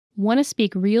Want to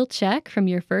speak real Czech from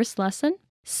your first lesson?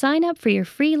 Sign up for your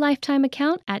free lifetime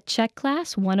account at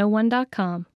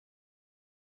czechclass101.com.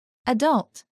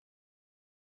 Adult.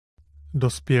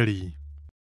 Dospělý.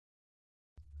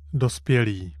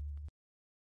 Dospělý.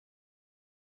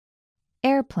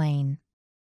 Airplane.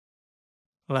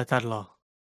 Letadlo.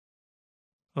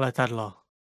 Letadlo.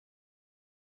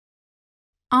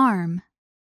 Arm.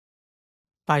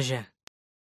 Paže.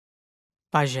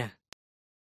 Paže.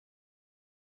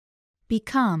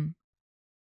 Become.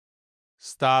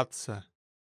 Stát se.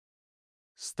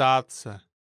 Stát se.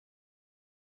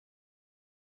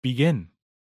 Begin.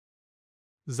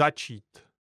 Začít.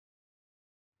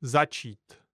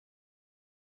 Začít.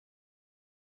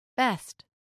 Best.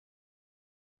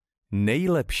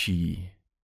 Nejlepší.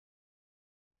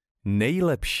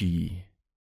 Nejlepší.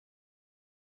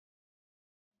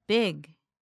 Big.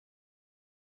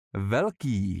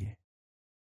 Velký.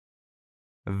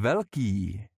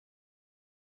 Velký.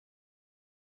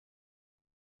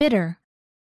 Bitter.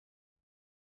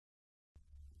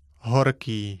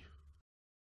 Horký.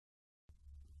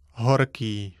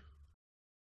 Horký.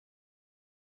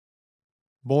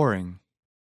 Boring.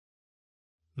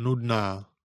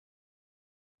 Nudná.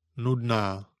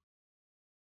 Nudná.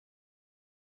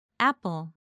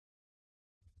 Apple.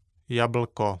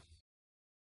 Jablko.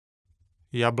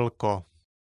 Jablko.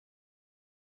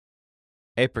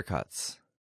 Apricots.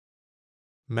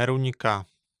 Meruňka.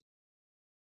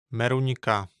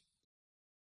 Meruňka.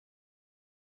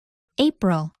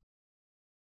 April.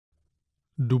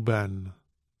 Duben.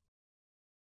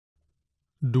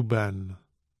 Duben.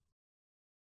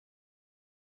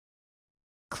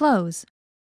 Close.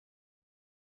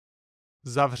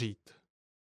 Zavřít.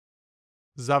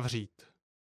 Zavřít.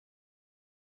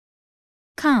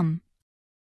 Come.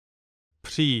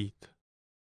 Přijít.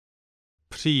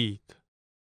 Přijít.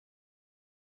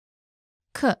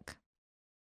 Cook.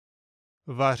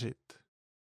 Vařit.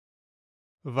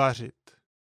 Vařit.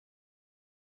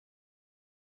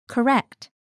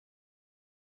 Correct.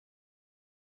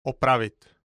 Opravit.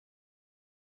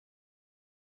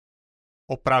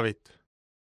 Opravit.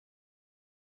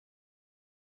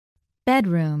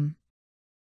 Bedroom.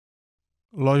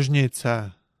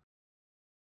 Ložnice.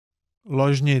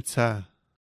 Ložnice.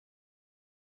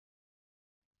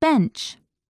 Bench.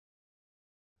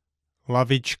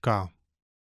 Lavička.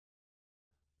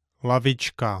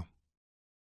 Lavička.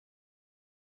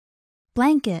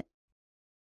 Blanket.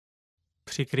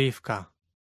 Přikrývka.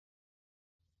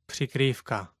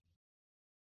 Přikrývka.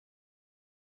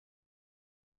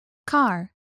 Car.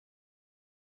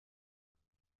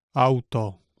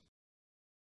 Auto.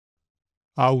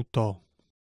 Auto.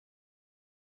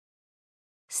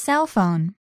 Cell phone.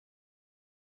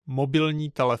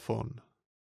 Mobilní telefon.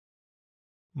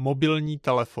 Mobilní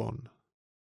telefon.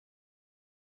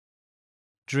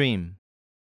 Dream.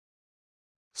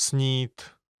 Snít.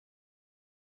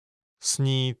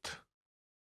 Snít.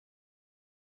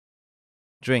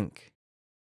 Drink.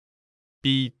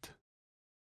 Pít.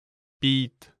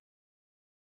 Pít.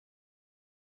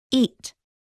 Eat.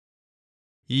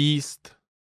 Jíst.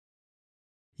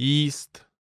 Jíst.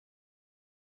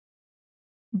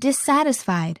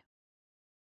 Dissatisfied.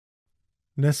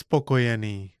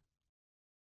 Nespokojený.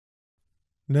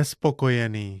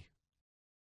 Nespokojený.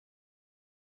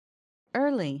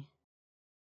 Early.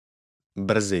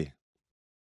 Brzy.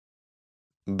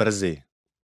 Brzy.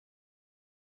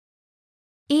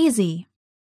 Easy.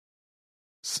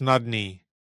 Snadný.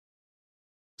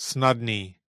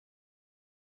 Snadný.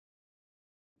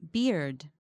 Beard.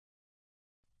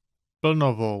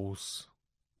 Plnovous.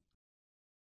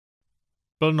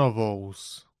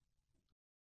 Plnovous.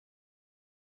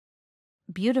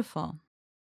 Beautiful.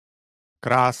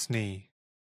 Krásný.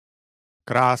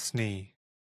 Krásný.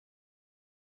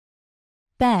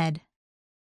 Bed.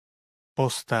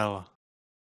 Postel.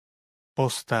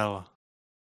 Postel.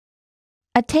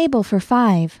 A table for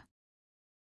 5.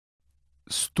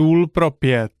 Stůl pro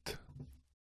 5.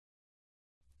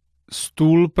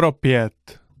 Stůl pro 5.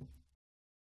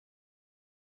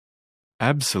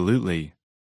 Absolutely.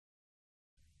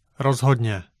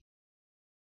 Rozhodně.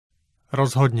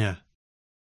 Rozhodně.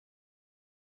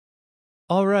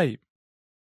 All right.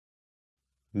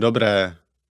 Dobré.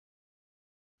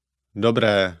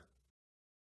 Dobré.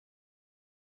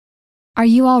 Are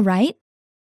you all right?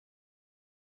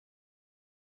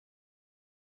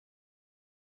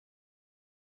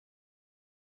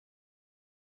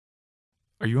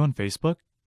 Are you on Facebook?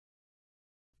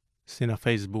 Jsi na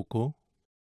Facebooku?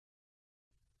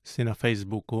 Jsi na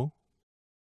Facebooku?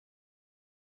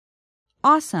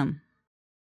 Awesome.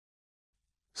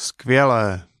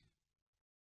 Skvělé.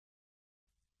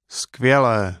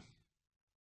 Skvělé.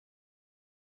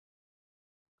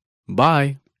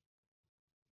 Bye.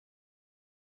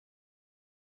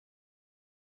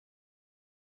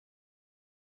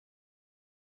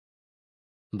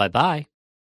 Bye-bye.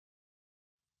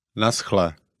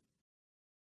 Naschle.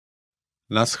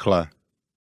 Naschle.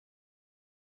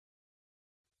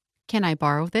 Can I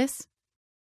borrow this?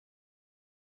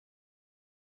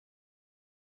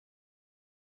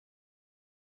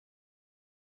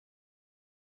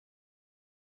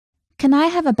 Can I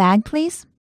have a bag, please?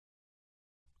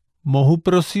 Mohu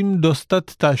prosím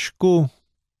dostat tašku?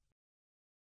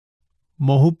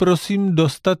 Mohu prosím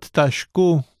dostat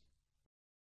tašku?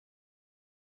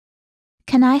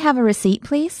 Can I have a receipt,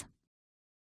 please?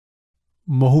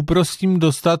 Mohu prosím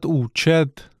dostat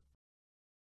účet?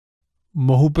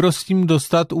 Mohu prosím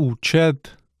dostat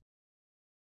účet?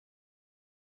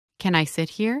 Can I sit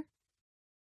here?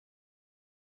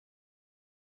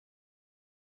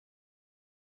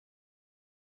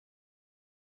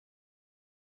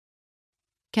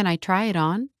 Can I try it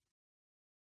on?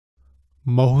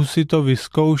 Mohu si to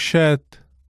vyzkoušet?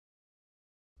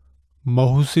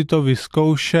 Mohu si to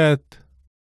vyzkoušet?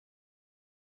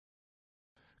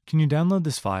 Can you download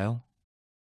this file?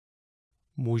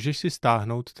 Můžeš si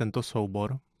stáhnout tento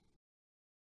soubor?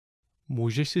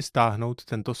 Můžeš si stáhnout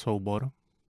tento soubor?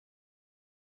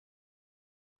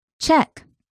 Check.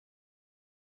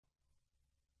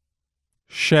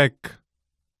 Šek.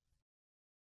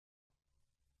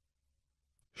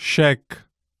 Šek.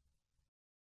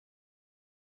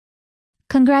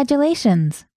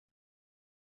 Congratulations.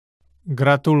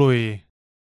 Gratuluji.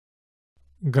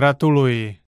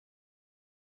 Gratuluji.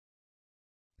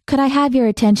 Could I have your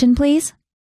attention, please?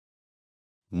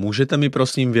 Můžete mi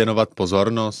prosím věnovat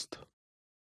pozornost?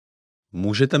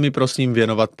 Můžete mi prosím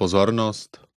věnovat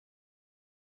pozornost?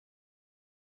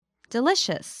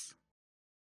 Delicious.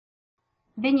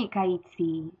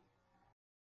 Vynikající.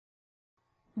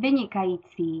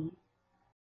 Vynikající.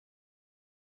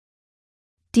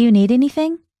 Do you need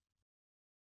anything?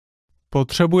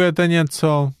 Potřebujete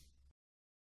něco?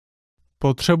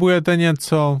 Potřebujete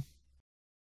něco?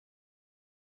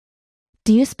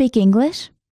 Do you speak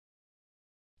English?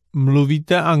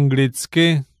 Mluvíte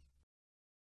anglicky?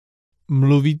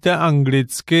 Mluvíte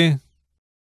anglicky?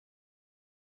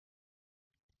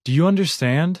 Do you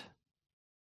understand?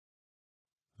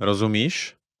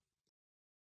 Rozumíš?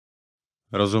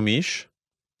 Rozumíš?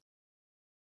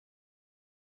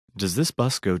 Does this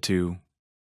bus go to?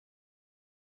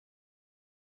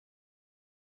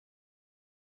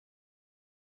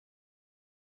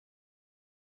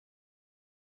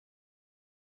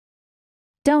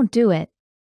 Don't do it.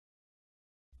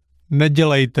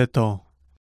 Nedělejte to.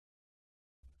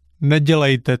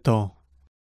 Nedělejte to.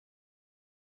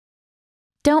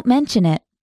 Don't mention it.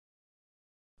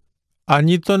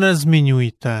 Ani to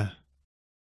nezmiňujte.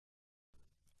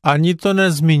 Ani to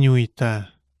nezmiňujte.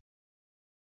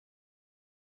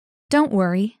 Don't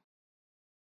worry.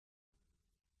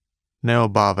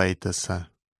 Neobávejte se.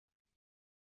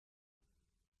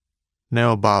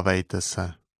 Neobávejte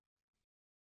se.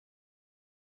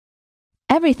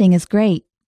 Everything is great.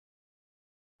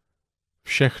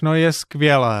 Všechno je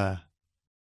skvělé.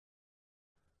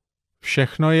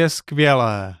 Všechno je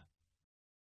skvělé.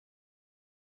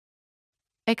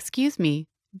 Excuse me,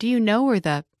 do you know where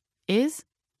the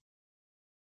is?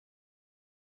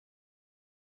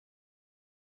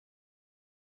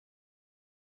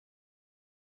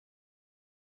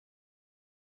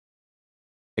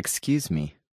 Excuse me.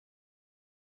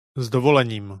 S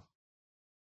dovolením.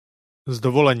 S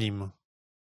dovolením.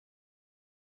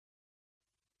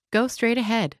 Go straight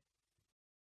ahead.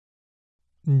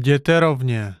 Jděte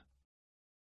rovně.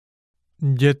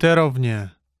 Jděte rovně.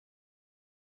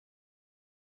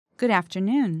 Good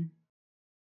afternoon.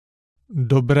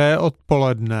 Dobré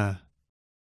odpoledne.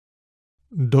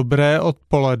 Dobré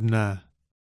odpoledne.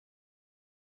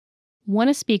 Want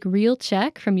to speak real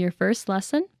Czech from your first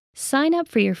lesson? Sign up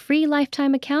for your free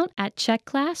lifetime account at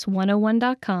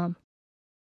czechclass101.com.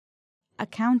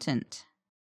 Accountant.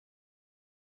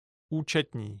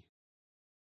 Účetní.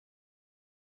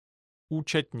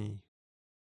 Účetní.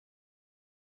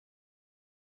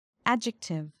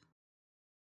 Adjective.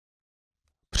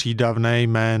 Přídavné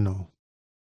jméno.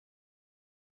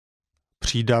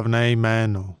 Přídavné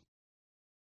jméno.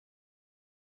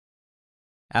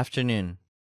 Afternoon.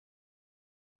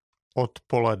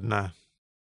 Odpoledne.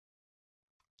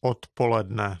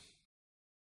 Odpoledne.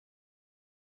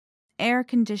 Air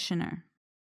conditioner.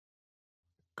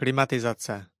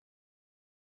 Klimatizace.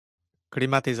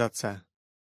 Klimatizace.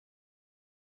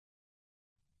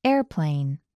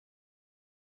 Airplane.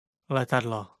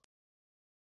 Letadlo.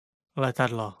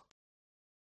 Letadlo.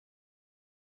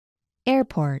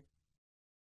 Airport.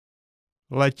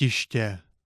 Letiště.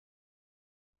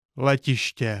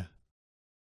 Letiště.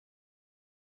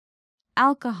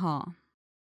 Alcohol.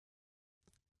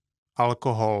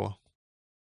 Alkohol.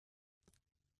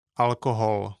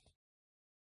 Alkohol.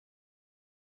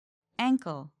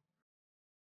 Ankle.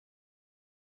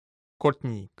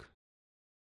 Kotník.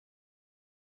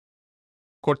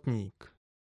 Kotník.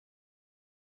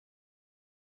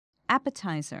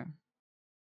 Appetizer.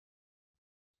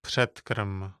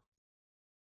 Předkrm.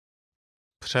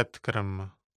 Předkrm.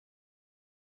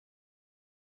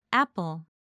 Apple.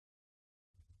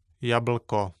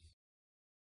 Jablko.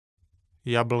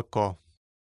 Jablko.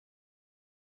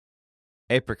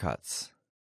 Apricots.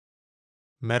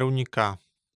 Meruňka.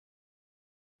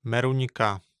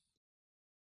 Meruňka.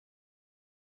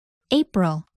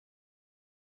 April.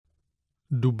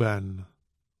 Duben.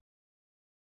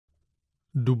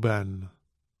 Duben.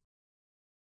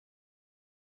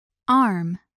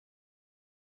 Arm.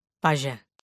 paže,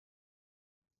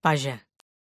 paže,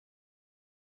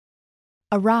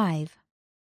 Arrive.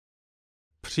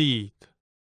 Přijít.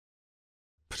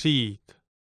 Přijít.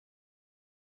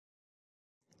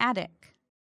 Attic.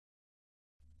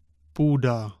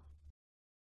 Půda.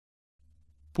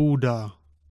 Půda.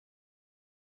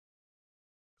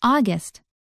 August.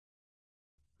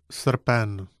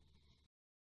 Srpen.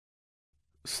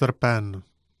 Srpen.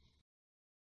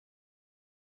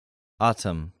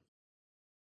 Autumn.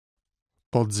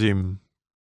 Podzim.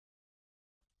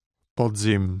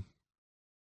 Podzim.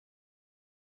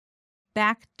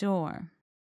 Back door.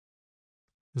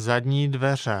 Zadní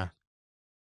dveře.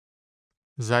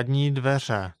 Zadní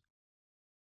dveře.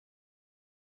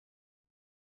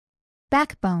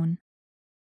 Backbone.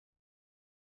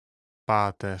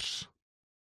 Páteř.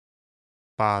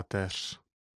 Páteř.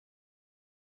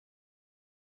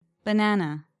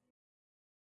 Banana.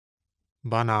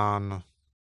 Banán.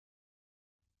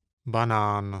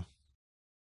 Banán.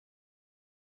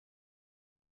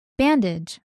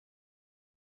 Bandage.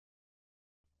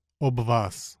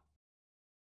 Obvaz.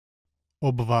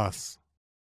 Obvaz.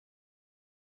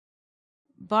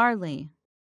 Barley.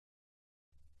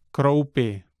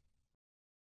 Kroupy.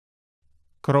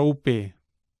 Kroupy.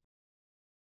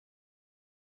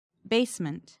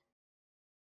 Basement.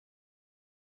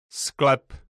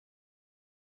 Sklep.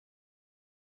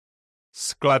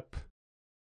 Sklep.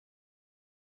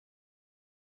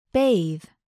 Bathe.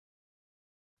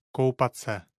 Koupat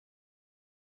se.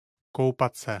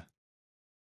 Koupat se.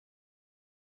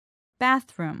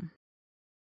 Bathroom.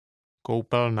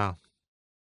 Koupelna.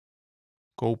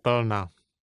 Koupelna.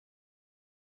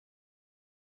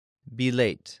 Be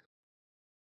late.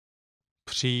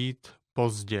 Přijít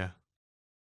pozdě.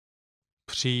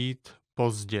 Přijít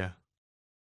pozdě.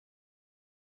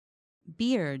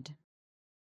 Beard.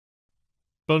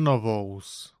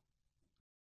 Plnovous.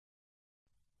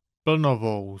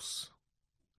 Plnovous.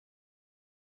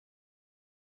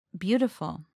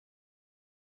 Beautiful.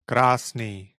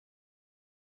 Krásný.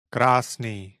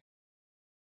 Krásný.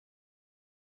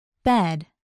 Bed.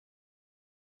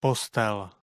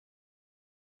 Postel.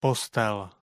 Postel.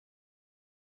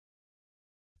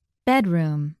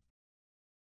 Bedroom.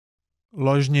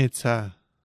 Ložnice.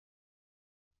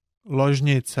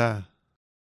 Ložnice.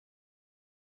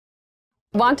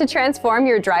 Want to transform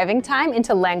your driving time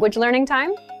into language learning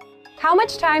time? How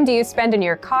much time do you spend in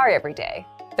your car every day?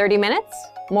 30 minutes?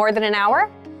 More than an hour?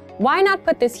 Why not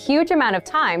put this huge amount of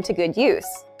time to good use?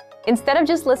 Instead of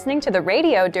just listening to the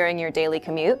radio during your daily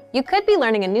commute, you could be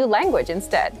learning a new language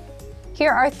instead.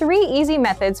 Here are 3 easy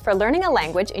methods for learning a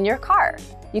language in your car.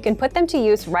 You can put them to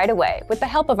use right away with the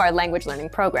help of our language learning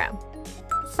program.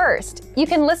 First, you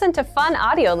can listen to fun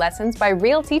audio lessons by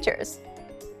real teachers.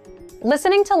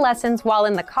 Listening to lessons while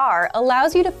in the car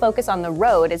allows you to focus on the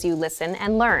road as you listen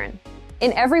and learn.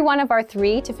 In every one of our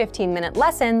 3 to 15-minute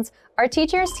lessons, our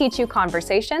teachers teach you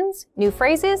conversations, new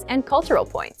phrases, and cultural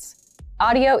points.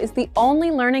 Audio is the only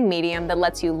learning medium that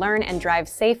lets you learn and drive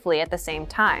safely at the same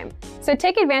time, so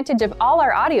take advantage of all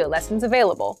our audio lessons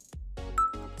available.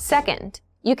 Second,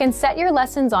 you can set your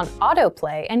lessons on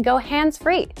autoplay and go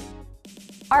hands-free.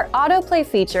 Our autoplay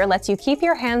feature lets you keep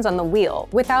your hands on the wheel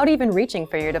without even reaching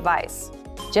for your device.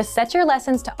 Just set your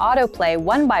lessons to autoplay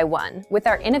one by one with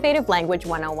our innovative Language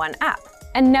 101 app,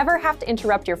 and never have to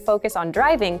interrupt your focus on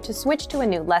driving to switch to a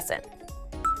new lesson.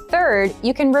 Third,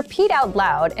 you can repeat out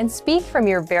loud and speak from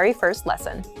your very first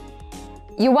lesson.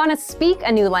 You want to speak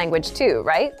a new language too,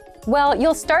 right? Well,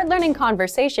 you'll start learning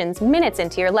conversations minutes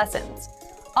into your lessons.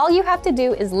 All you have to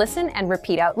do is listen and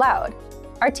repeat out loud.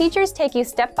 Our teachers take you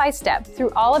step by step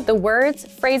through all of the words,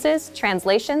 phrases,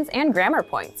 translations, and grammar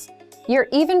points. You're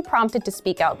even prompted to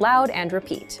speak out loud and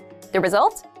repeat. The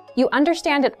result? you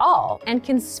understand it all and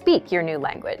can speak your new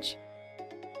language.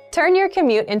 Turn your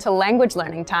commute into language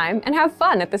learning time and have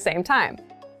fun at the same time.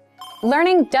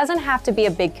 Learning doesn't have to be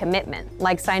a big commitment,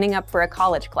 like signing up for a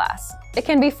college class. It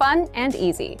can be fun and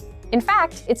easy. In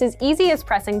fact, it's as easy as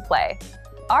pressing play.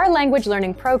 Our language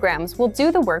learning programs will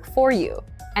do the work for you.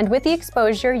 And with the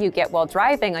exposure you get while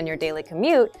driving on your daily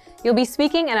commute, you'll be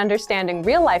speaking and understanding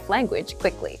real-life language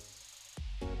quickly.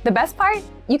 The best part?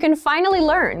 You can finally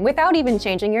learn without even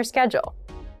changing your schedule.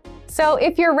 So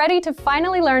if you're ready to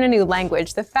finally learn a new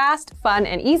language the fast, fun,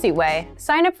 and easy way,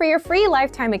 sign up for your free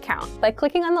lifetime account by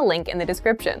clicking on the link in the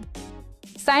description.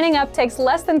 Signing up takes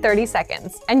less than 30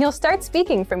 seconds, and you'll start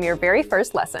speaking from your very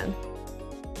first lesson.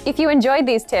 If you enjoyed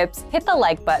these tips, hit the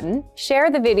like button,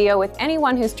 share the video with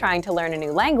anyone who's trying to learn a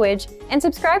new language, and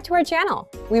subscribe to our channel.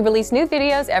 We release new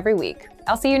videos every week.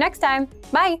 I'll see you next time.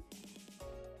 Bye!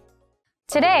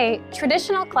 Today,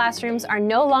 traditional classrooms are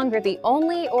no longer the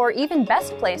only or even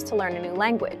best place to learn a new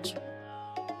language.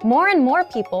 More and more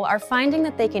people are finding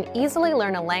that they can easily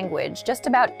learn a language just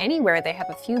about anywhere they have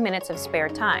a few minutes of spare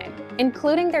time,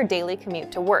 including their daily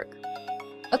commute to work.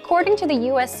 According to the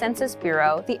US Census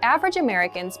Bureau, the average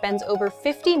American spends over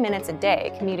 50 minutes a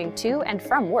day commuting to and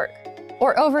from work,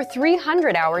 or over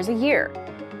 300 hours a year.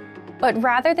 But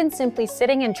rather than simply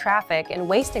sitting in traffic and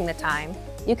wasting the time,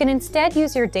 you can instead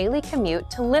use your daily commute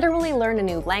to literally learn a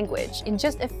new language in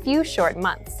just a few short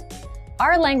months.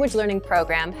 Our language learning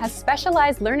program has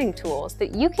specialized learning tools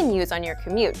that you can use on your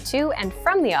commute to and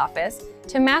from the office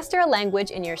to master a language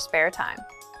in your spare time.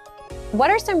 What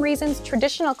are some reasons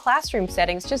traditional classroom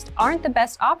settings just aren't the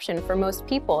best option for most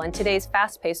people in today's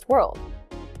fast-paced world?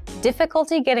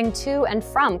 Difficulty getting to and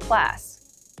from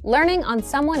class. Learning on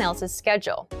someone else's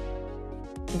schedule.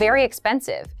 Very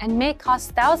expensive and may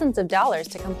cost thousands of dollars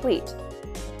to complete.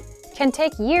 Can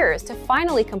take years to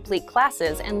finally complete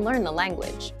classes and learn the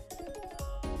language.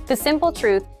 The simple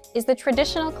truth is that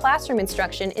traditional classroom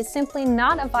instruction is simply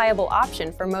not a viable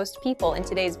option for most people in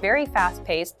today's very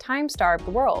fast-paced, time-starved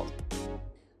world.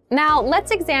 Now,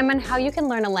 let's examine how you can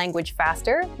learn a language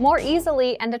faster, more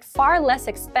easily, and at far less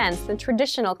expense than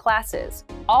traditional classes,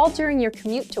 all during your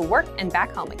commute to work and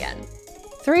back home again.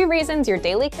 3 reasons your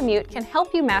daily commute can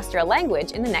help you master a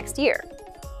language in the next year.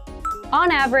 On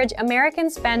average,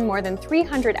 Americans spend more than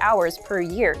 300 hours per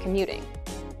year commuting.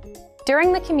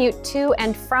 During the commute to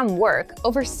and from work,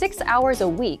 over 6 hours a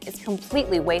week is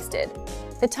completely wasted.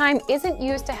 The time isn't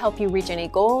used to help you reach any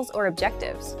goals or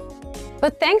objectives.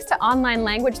 But thanks to online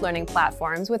language learning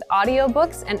platforms with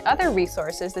audiobooks and other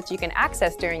resources that you can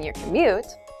access during your commute,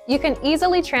 you can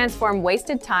easily transform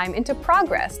wasted time into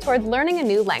progress toward learning a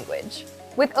new language.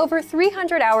 With over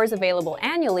 300 hours available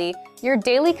annually, your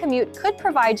daily commute could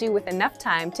provide you with enough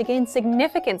time to gain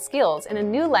significant skills in a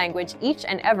new language each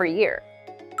and every year.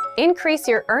 Increase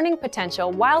your earning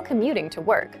potential while commuting to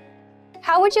work.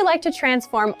 How would you like to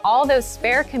transform all those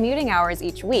spare commuting hours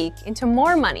each week into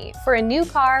more money for a new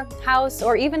car, house,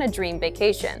 or even a dream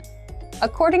vacation?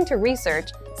 According to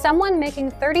research, someone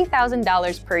making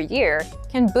 $30,000 per year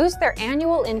can boost their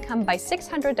annual income by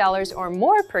 $600 or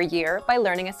more per year by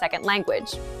learning a second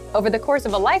language. Over the course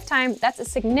of a lifetime, that's a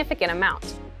significant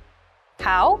amount.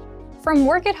 How? From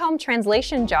work-at-home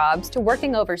translation jobs to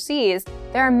working overseas,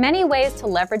 there are many ways to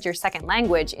leverage your second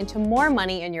language into more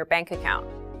money in your bank account.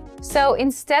 So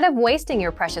instead of wasting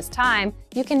your precious time,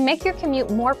 you can make your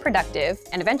commute more productive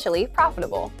and eventually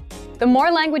profitable. The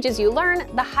more languages you learn,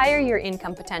 the higher your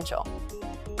income potential.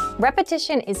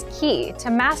 Repetition is key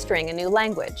to mastering a new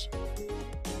language.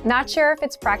 Not sure if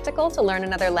it's practical to learn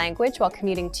another language while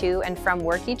commuting to and from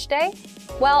work each day?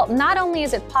 Well, not only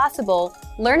is it possible,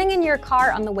 learning in your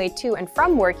car on the way to and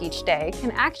from work each day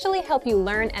can actually help you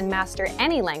learn and master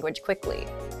any language quickly.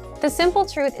 The simple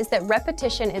truth is that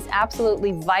repetition is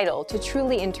absolutely vital to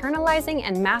truly internalizing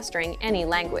and mastering any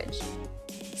language.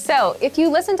 So, if you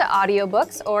listen to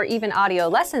audiobooks or even audio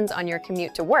lessons on your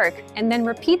commute to work, and then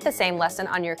repeat the same lesson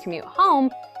on your commute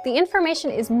home, the information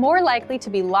is more likely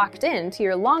to be locked into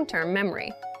your long-term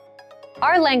memory.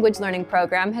 Our language learning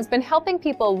program has been helping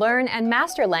people learn and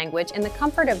master language in the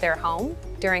comfort of their home,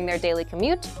 during their daily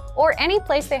commute, or any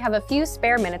place they have a few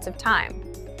spare minutes of time.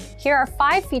 Here are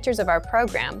 5 features of our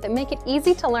program that make it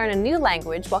easy to learn a new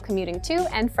language while commuting to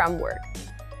and from work.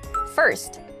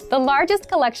 First, the largest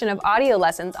collection of audio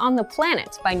lessons on the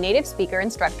planet by native speaker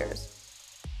instructors.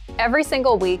 Every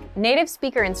single week, native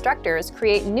speaker instructors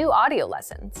create new audio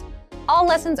lessons. All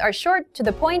lessons are short, to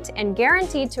the point, and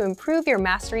guaranteed to improve your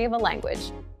mastery of a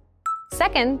language.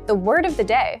 Second, the word of the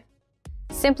day.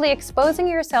 Simply exposing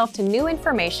yourself to new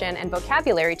information and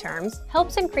vocabulary terms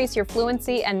helps increase your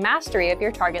fluency and mastery of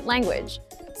your target language.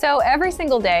 So every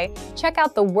single day, check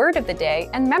out the word of the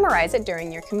day and memorize it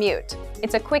during your commute.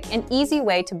 It's a quick and easy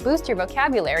way to boost your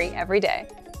vocabulary every day.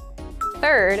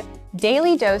 Third,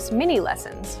 daily dose mini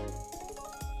lessons.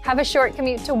 Have a short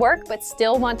commute to work but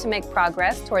still want to make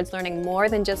progress towards learning more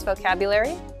than just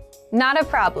vocabulary? Not a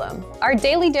problem. Our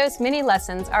daily dose mini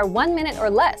lessons are 1 minute or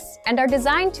less and are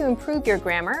designed to improve your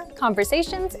grammar,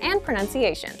 conversations, and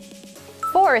pronunciation.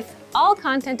 Fourth, all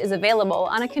content is available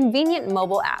on a convenient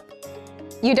mobile app.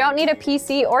 You don't need a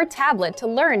PC or tablet to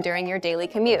learn during your daily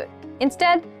commute.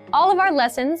 Instead, all of our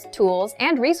lessons, tools,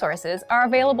 and resources are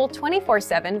available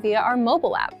 24/7 via our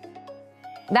mobile app.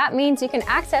 That means you can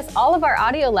access all of our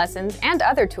audio lessons and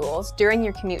other tools during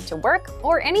your commute to work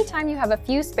or anytime you have a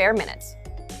few spare minutes.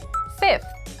 Fifth,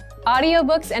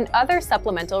 audiobooks and other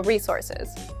supplemental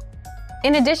resources.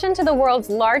 In addition to the world's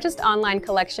largest online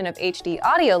collection of HD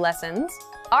audio lessons,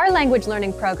 our language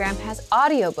learning program has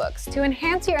audiobooks to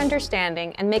enhance your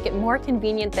understanding and make it more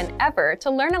convenient than ever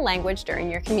to learn a language during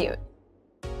your commute.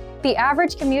 The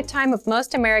average commute time of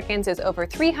most Americans is over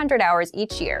 300 hours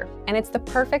each year, and it's the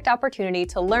perfect opportunity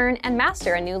to learn and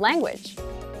master a new language.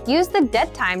 Use the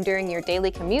dead time during your daily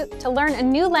commute to learn a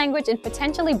new language and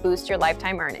potentially boost your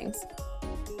lifetime earnings.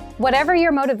 Whatever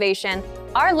your motivation,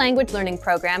 our language learning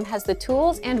program has the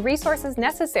tools and resources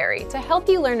necessary to help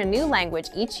you learn a new language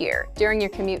each year during your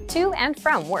commute to and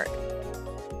from work.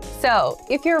 So,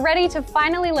 if you're ready to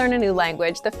finally learn a new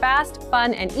language the fast,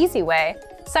 fun, and easy way,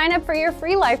 sign up for your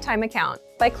free lifetime account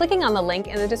by clicking on the link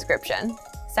in the description.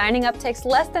 Signing up takes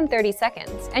less than 30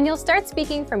 seconds, and you'll start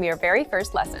speaking from your very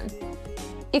first lesson.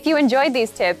 If you enjoyed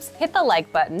these tips, hit the like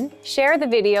button, share the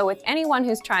video with anyone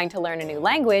who's trying to learn a new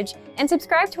language, and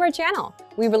subscribe to our channel.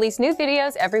 We release new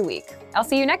videos every week. I'll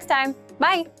see you next time.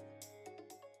 Bye!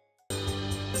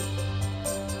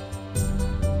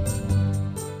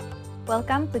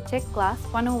 Welcome to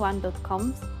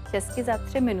CzechClass101.com's Česky za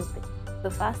 3 minuty, the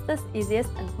fastest, easiest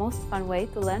and most fun way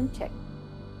to learn Czech.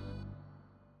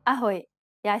 Ahoj,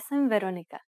 já jsem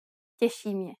Veronika.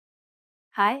 Těší mě.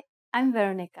 Hi, I'm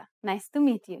Veronika. Nice to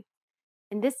meet you.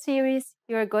 In this series,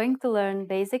 you are going to learn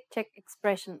basic Czech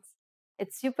expressions.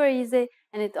 It's super easy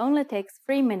and it only takes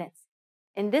 3 minutes.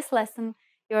 In this lesson,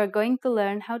 you are going to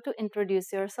learn how to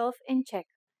introduce yourself in Czech.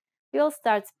 You'll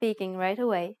start speaking right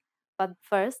away, but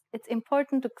first, it's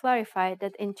important to clarify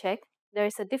that in Czech, there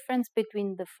is a difference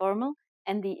between the formal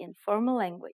and the informal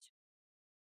language.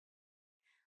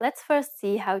 Let's first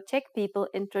see how Czech people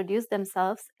introduce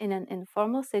themselves in an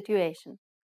informal situation.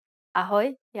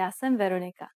 Ahoj, já jsem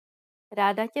Veronika.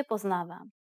 Ráda tě poznávám.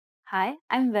 Hi,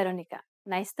 I'm Veronika.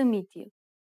 Nice to meet you.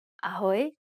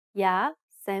 Ahoj, já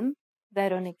jsem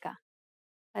Veronika.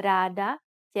 Ráda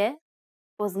tě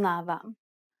poznávám.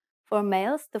 For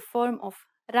males, the form of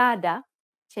ráda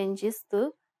changes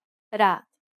to rád.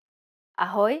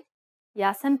 Ahoj,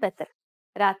 já jsem Petr.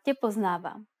 Rád tě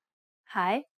poznávám.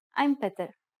 Hi, I'm Petr.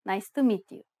 Nice to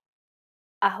meet you.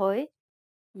 Ahoj,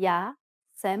 já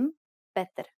jsem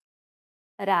Petr.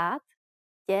 Rád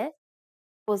tě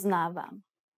poznávám.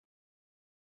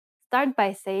 Start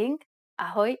by saying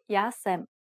ahoj, já jsem.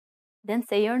 Then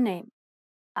say your name.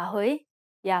 Ahoj,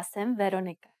 já jsem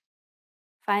Veronika.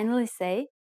 Finally say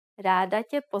ráda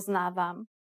tě poznávám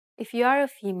if you are a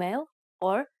female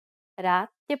or rád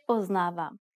tě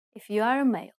poznávám if you are a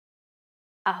male.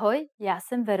 Ahoj, já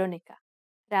jsem Veronika.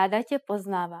 Ráda tě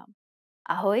poznávám.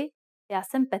 Ahoj, já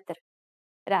jsem Petr.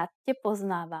 Rád tě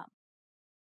poznávám.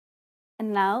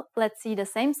 And now let's see the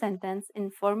same sentence in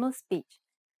formal speech.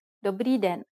 Dobrý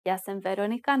den, já jsem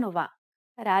Veronika Nová.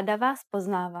 Ráda vás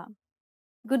poznávám.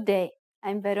 Good day,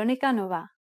 I'm Veronika Nová.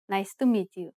 Nice to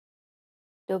meet you.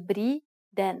 Dobrý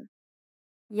den.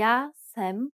 Já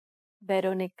jsem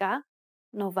Veronika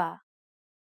Nová.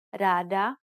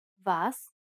 Ráda vás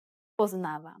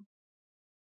poznávám.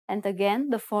 And again,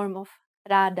 the form of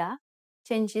ráda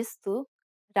changes to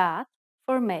rád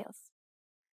for males.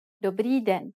 Dobrý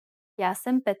den, já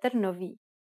jsem Petr Nový.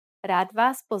 Rád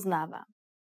vás poznávám.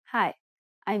 Hi,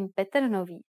 I'm Petr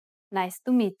Nový. Nice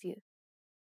to meet you.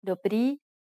 Dobrý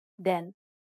den,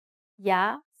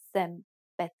 já jsem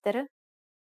Petr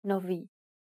Nový.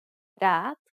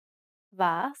 Rád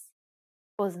vás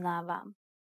poznávám.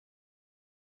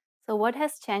 So what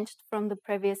has changed from the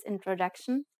previous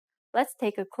introduction? Let's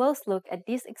take a close look at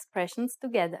these expressions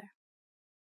together.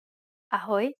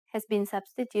 Ahoj has been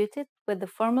substituted with the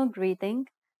formal greeting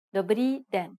Dobrý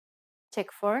den,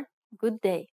 Czech for good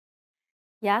day.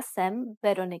 Já jsem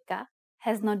Veronika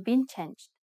has not been changed.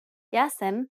 Já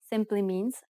jsem simply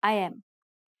means I am.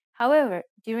 However,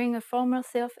 during a formal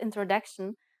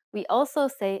self-introduction, we also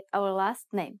say our last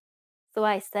name. So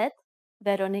I said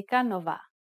Veronika Nová.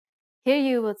 Here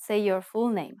you would say your full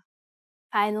name.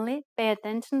 Finally, pay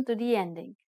attention to the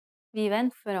ending. We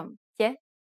went from tě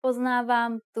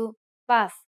poznávám to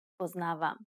vás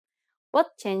poznávám. What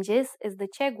changes is the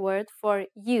Czech word for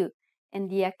you in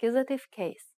the accusative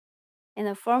case. In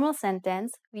a formal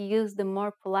sentence, we use the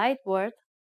more polite word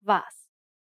vás.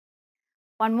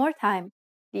 One more time,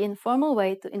 the informal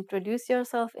way to introduce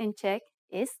yourself in Czech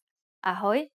is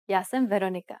Ahoj, já jsem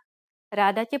Veronika.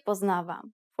 Ráda tě poznávám,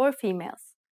 for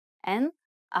females. And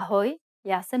Ahoj,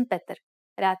 já jsem Petr.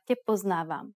 Rád tě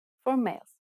poznávám, for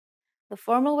males. The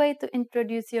formal way to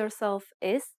introduce yourself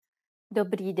is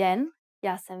Dobrý den,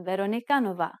 já jsem Veronika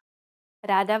Nová.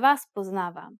 Ráda vás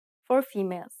poznávám, for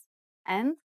females.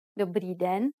 And Dobrý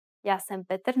den, já jsem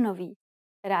Petr Nový.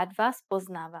 Rád vás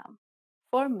poznávám,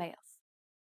 for males.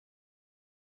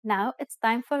 Now it's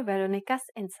time for Veronika's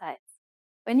insights.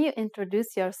 When you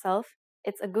introduce yourself,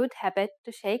 it's a good habit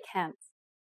to shake hands.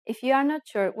 If you are not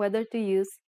sure whether to use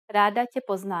ráda tě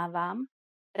poznávám,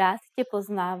 rád tě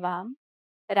poznávám,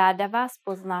 ráda vás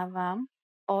poznávám,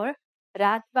 or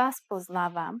rád vás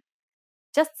poznávám,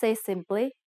 just say simply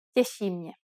těší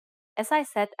mě. As I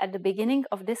said at the beginning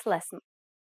of this lesson,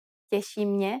 těší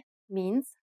mě means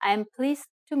I am pleased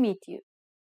to meet you.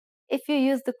 If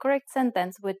you use the correct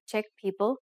sentence with Czech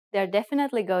people, they're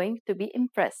definitely going to be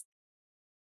impressed.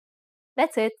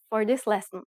 That's it for this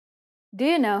lesson. Do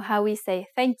you know how we say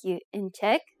thank you in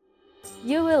Czech?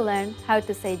 You will learn how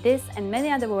to say this and many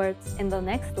other words in the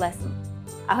next lesson.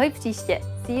 Ahoj příště.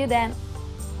 See you then.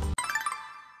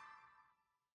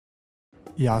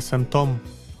 Já jsem Tom.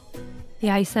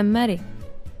 Já jsem Mary.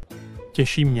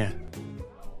 Těší mě.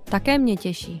 Také mě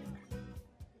těší.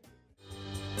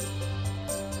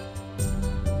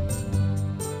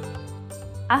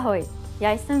 Ahoj,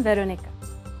 já jsem Veronika.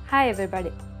 Hi everybody,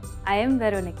 I am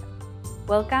Veronika.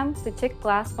 Welcome to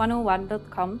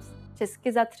CzechClass101.com's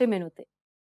Česky za 3 minuty.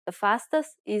 The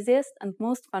fastest, easiest and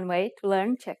most fun way to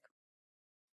learn Czech.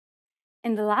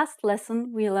 In the last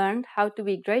lesson, we learned how to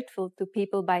be grateful to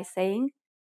people by saying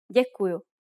děkuju.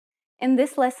 In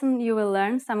this lesson, you will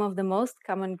learn some of the most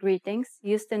common greetings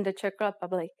used in the Czech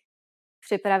Republic.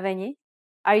 Připraveni?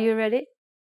 Are you ready?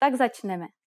 Tak začneme.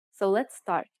 So let's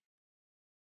start.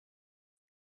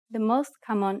 The most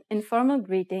common informal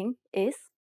greeting is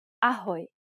ahoj.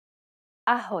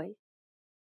 Ahoj.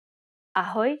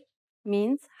 Ahoj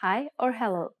means hi or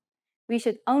hello. We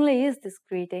should only use this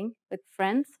greeting with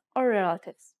friends or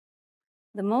relatives.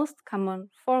 The most common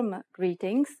formal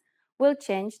greetings will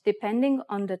change depending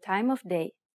on the time of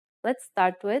day. Let's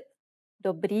start with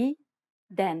dobrý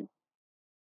den.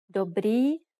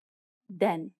 Dobrý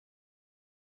den.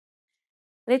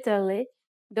 Literally,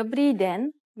 dobrý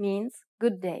den means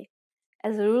good day.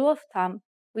 As a rule of thumb,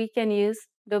 we can use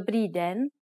dobrý den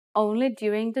only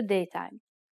during the daytime,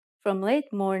 from late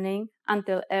morning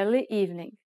until early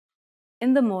evening.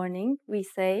 In the morning, we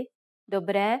say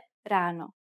dobré ráno,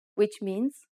 which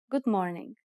means good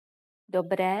morning.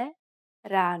 Dobré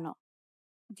ráno.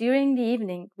 During the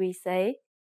evening, we say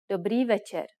dobrý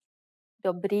večer.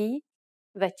 Dobrý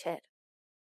večer.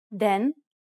 Den,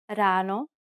 ráno,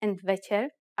 and večer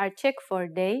are Czech for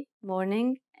day,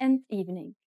 morning, and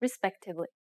evening, respectively.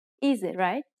 Easy,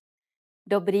 right?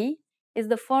 Dobrý is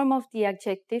the form of the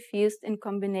adjective used in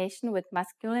combination with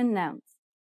masculine nouns,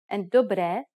 and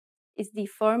dobré is the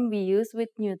form we use with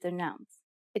neuter nouns.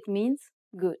 It means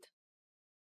good.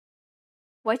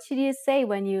 What should you say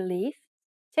when you leave?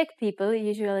 Czech people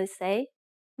usually say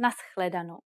na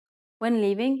shledanou when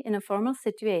leaving in a formal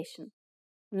situation.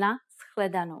 Na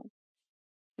shledanou.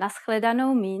 Na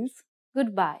shledanou means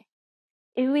goodbye.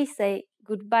 If we say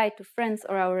goodbye to friends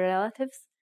or our relatives,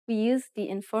 we use the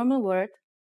informal word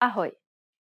ahoj.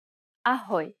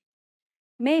 Ahoj.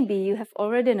 Maybe you have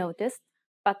already noticed,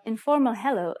 but informal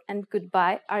hello and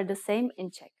goodbye are the same in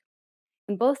Czech.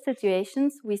 In both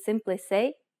situations, we simply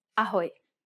say ahoj.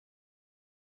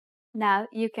 Now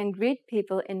you can greet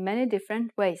people in many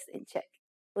different ways in Czech.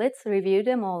 Let's review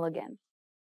them all again.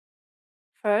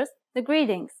 First, the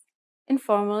greetings.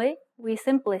 Informally, we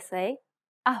simply say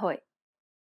ahoj.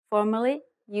 Formally,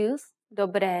 use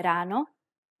dobré ráno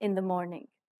in the morning,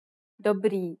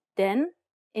 dobrý den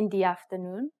in the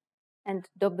afternoon, and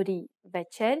dobrý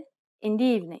večer in the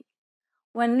evening.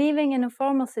 When leaving in a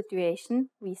formal situation,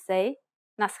 we say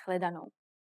na shledanou.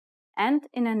 And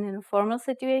in an informal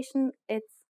situation,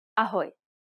 it's ahoj.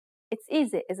 It's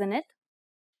easy, isn't it?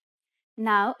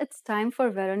 Now it's time for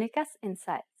Veronika's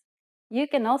insights. You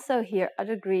can also hear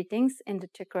other greetings in the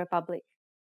Czech Republic.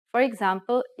 For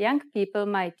example, young people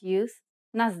might use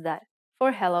nazdar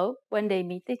for hello when they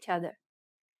meet each other.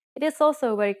 It is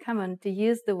also very common to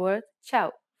use the word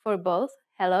ciao for both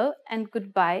hello and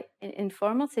goodbye in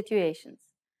informal situations,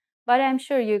 but I'm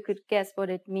sure you could guess what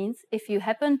it means if you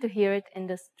happen to hear it in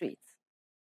the streets.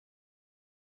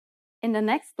 In the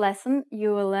next lesson, you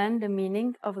will learn the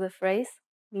meaning of the phrase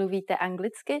mluvíte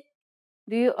anglicky.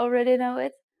 Do you already know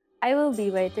it? I will be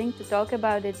waiting to talk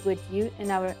about it with you in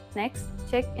our next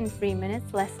Czech in 3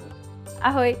 minutes lesson.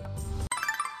 Ahoj!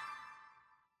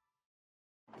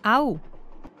 Au.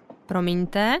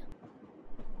 Promiňte,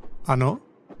 Ano?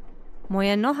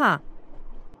 moje noha.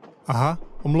 Aha,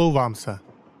 omlouvám se.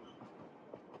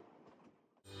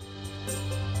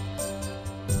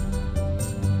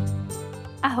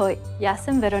 Ahoj, já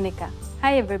jsem Veronika.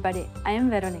 Hi everybody, I am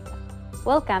Veronika.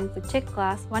 Welcome to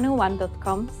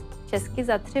czechclass101.com's Česky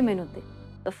za 3 minuty,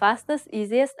 the fastest,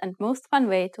 easiest and most fun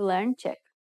way to learn Czech.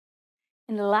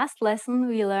 In the last lesson,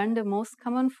 we learned the most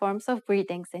common forms of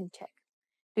greetings in Czech.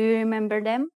 Do you remember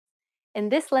them? In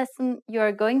this lesson, you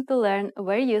are going to learn a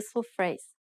very useful phrase.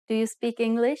 Do you speak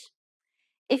English?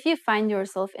 If you find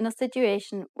yourself in a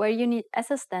situation where you need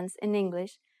assistance in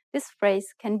English, this phrase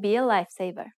can be a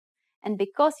lifesaver. And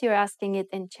because you're asking it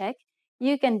in Czech,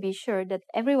 you can be sure that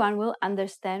everyone will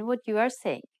understand what you are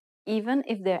saying, even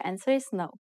if their answer is no.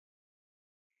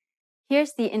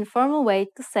 Here's the informal way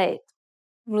to say it.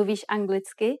 Mluvíš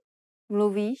anglicky?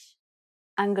 Mluvíš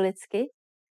anglicky?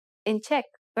 In Czech,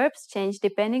 verbs change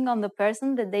depending on the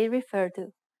person that they refer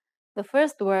to. The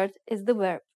first word is the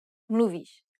verb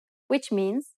mluvíš, which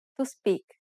means to speak.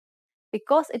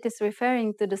 Because it is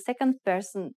referring to the second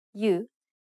person, you,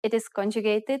 it is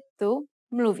conjugated to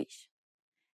mluvíš.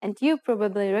 And you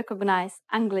probably recognize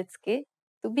anglicky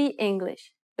to be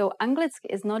English, though anglicky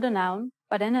is not a noun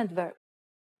but an adverb.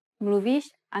 Mluvíš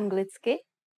anglicky?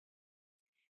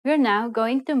 We're now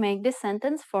going to make this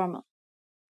sentence formal.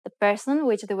 The person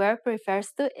which the verb refers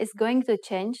to is going to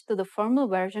change to the formal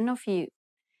version of you.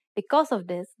 Because of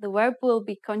this, the verb will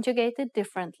be conjugated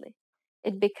differently.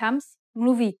 It becomes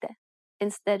mluvíte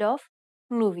instead of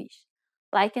mluvíš,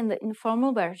 like in the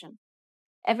informal version.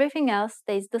 Everything else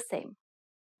stays the same.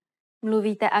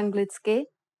 Mluvíte anglicky?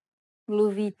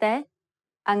 Mluvíte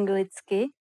anglicky?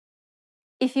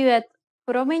 If you add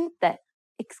promiňte,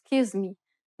 excuse me,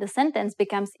 the sentence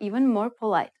becomes even more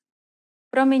polite.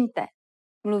 Promiňte,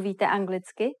 mluvíte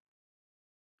anglicky?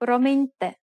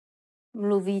 Promiňte,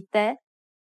 mluvíte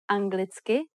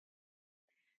anglicky?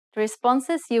 The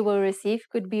responses you will receive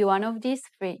could be one of these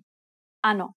three.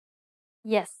 Ano,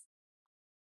 yes,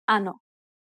 ano.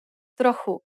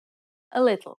 Trochu, a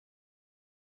little.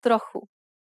 Trochu.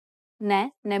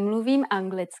 Ne, nemluvím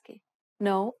anglicky.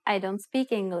 No, I don't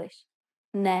speak English.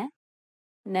 Ne,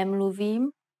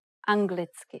 nemluvím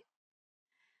anglicky.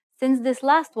 Since this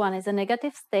last one is a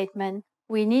negative statement,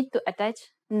 we need to attach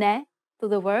ne to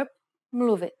the verb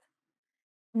mluvit.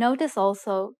 Notice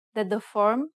also that the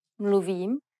form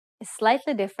mluvím is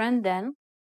slightly different than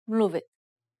mluvit.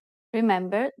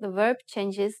 Remember, the verb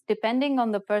changes depending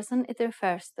on the person it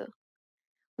refers to.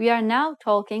 We are now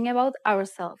talking about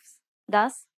ourselves.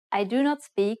 Thus, I do not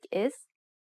speak is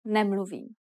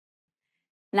nemluvím.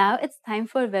 Now it's time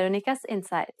for Veronika's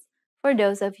insights. For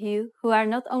those of you who are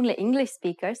not only English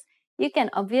speakers, you can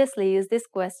obviously use this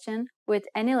question with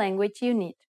any language you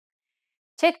need.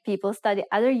 Czech people study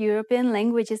other European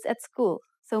languages at school,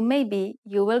 so maybe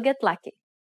you will get lucky.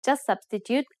 Just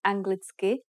substitute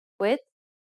anglicky with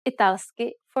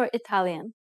italsky for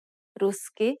Italian,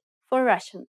 rusky for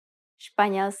Russian,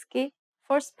 španělsky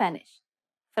for Spanish,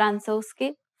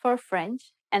 francouzsky for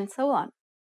French, and so on.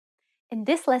 In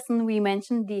this lesson, we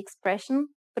mentioned the expression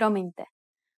promiňte.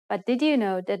 But did you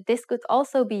know that this could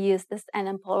also be used as an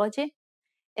apology?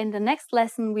 In the next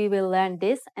lesson, we will learn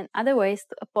this and other ways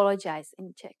to apologize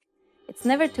in Czech. It's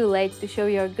never too late to show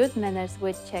your good manners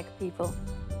with Czech people.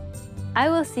 I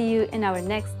will see you in our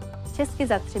next Česky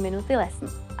za 3 minuty lesson.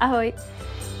 Ahoj!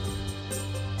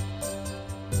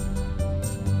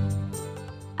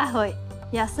 Ahoj,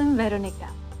 já jsem Veronika.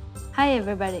 Hi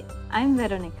everybody, I'm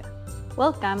Veronika.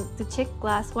 Welcome to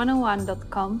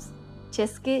czechclass101.com's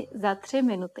Česky za 3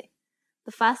 minuty,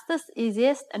 the fastest,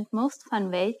 easiest and most fun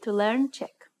way to learn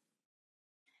Czech.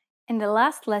 In the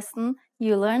last lesson,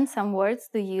 you learned some words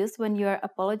to use when you are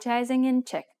apologizing in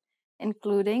Czech,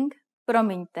 including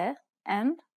promiňte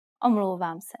and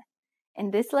omlouvám se.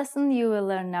 In this lesson, you will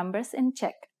learn numbers in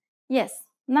Czech. Yes,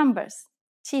 numbers,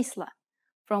 čísla,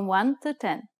 from 1 to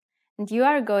 10. And you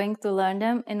are going to learn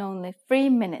them in only 3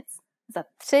 minutes, za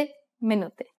 3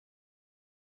 minuty.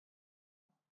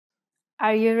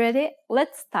 Are you ready?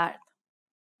 Let's start.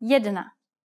 1.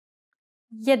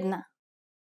 1.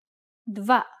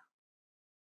 2.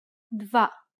 2,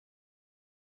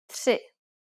 3,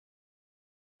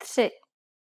 3, 4,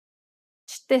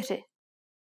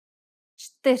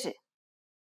 4,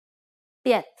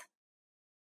 5,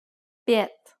 5,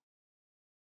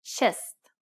 6,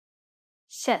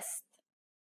 6,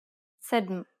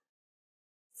 7,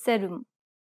 7,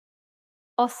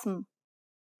 8,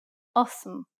 8,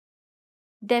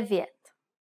 9,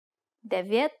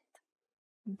 9,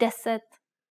 10,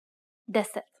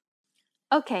 10.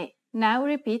 Okay, now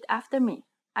repeat after me.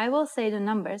 I will say the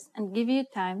numbers and give you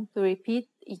time to repeat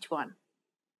each one.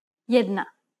 1,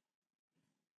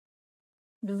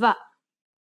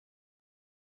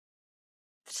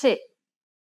 2, 3,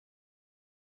 4,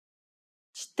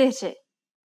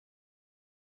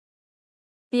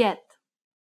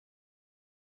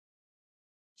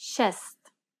 5, 6,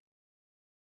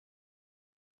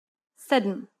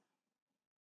 7,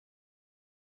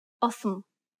 8,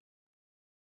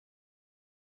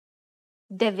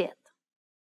 9,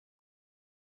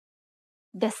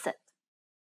 10.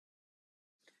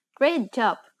 Great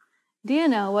job! Do you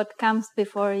know what comes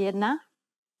before jedna?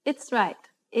 It's right.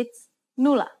 It's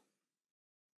nula.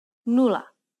 Nula.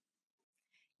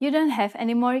 You don't have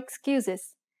any more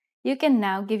excuses. You can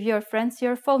now give your friends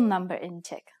your phone number in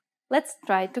Czech. Let's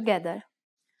try together.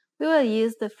 We will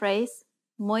use the phrase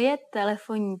moje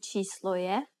telefonní číslo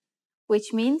je,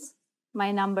 which means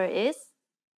my number is,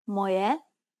 moje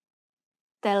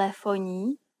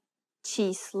telefonní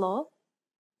číslo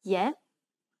je,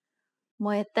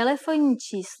 moje telefonní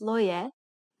číslo je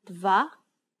 2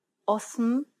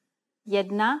 8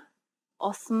 1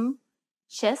 8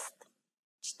 6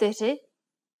 4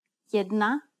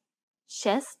 1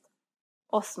 6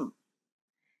 8.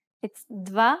 It's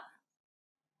 2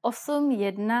 8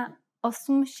 1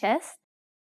 8 6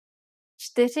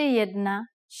 4 1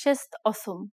 6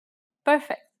 8.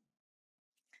 Perfect.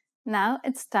 Now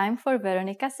it's time for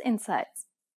Veronica's insights.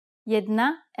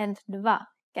 Jedna and dva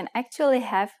can actually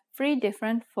have 3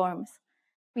 different forms.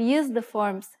 We use the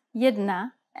forms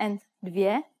jedna and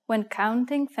dvě when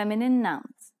counting feminine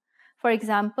nouns. For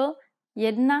example,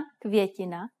 jedna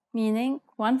květina meaning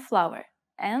 1 flower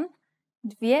and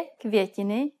dvě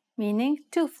květiny meaning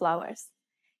 2 flowers.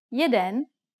 Jeden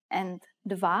and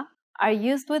dva are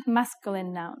used with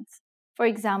masculine nouns. For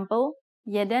example,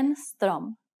 jeden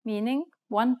strom meaning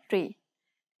 1 tree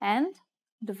and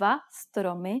dva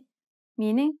stromy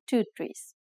meaning 2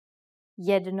 trees.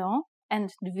 Jedno and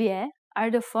dvě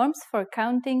are the forms for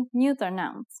counting neuter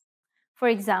nouns. For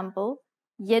example,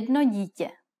 jedno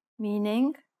dítě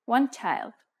meaning 1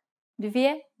 child,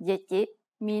 dvě děti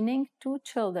meaning 2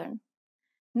 children.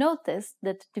 Notice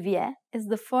that dvě is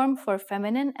the form for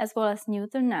feminine as well as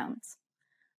neuter nouns.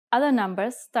 Other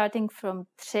numbers starting from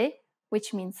 3,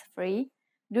 which means 3,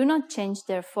 do not change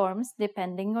their forms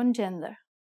depending on gender.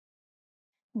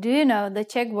 Do you know the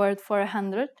Czech word for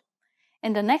 100?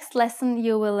 In the next lesson,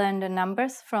 you will learn the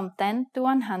numbers from 10 to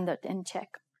 100 in Czech.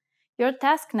 Your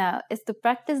task now is to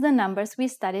practice the numbers we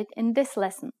studied in this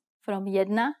lesson, from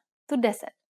 1 to 10.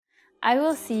 I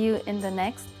will see you in the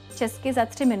next Česky za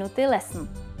 3 minuty lesson.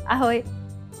 Ahoj!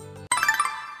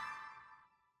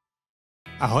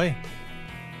 Ahoj,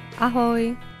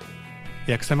 Ahoj.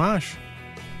 jak se máš?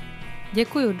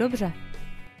 Děkuju, dobře.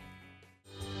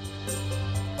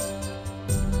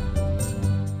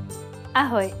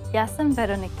 Ahoj, já jsem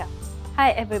Veronika.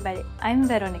 Hi everybody, I'm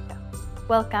Veronika.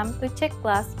 Welcome to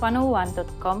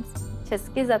czechclass101.com's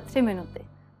Česky za 3 minuty,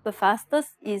 the fastest,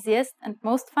 easiest and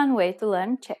most fun way to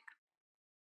learn Czech.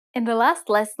 In the last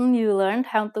lesson you learned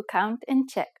how to count in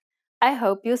Czech. I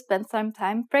hope you spent some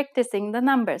time practicing the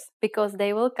numbers because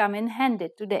they will come in handy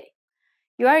today.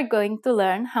 You are going to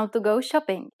learn how to go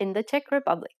shopping in the Czech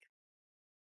Republic.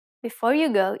 Before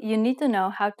you go, you need to know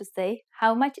how to say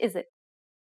how much is it.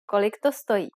 Kolik to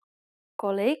stojí?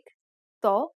 Kolik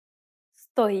to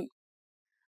stojí?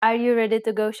 Are you ready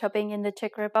to go shopping in the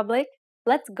Czech Republic?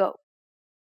 Let's go.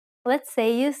 Let's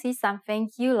say you see something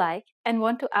you like and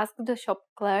want to ask the shop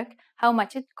clerk how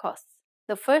much it costs.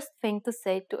 The first thing to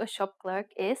say to a shop clerk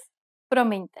is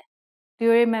promiňte. Do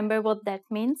you remember what that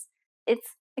means?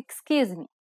 It's excuse me.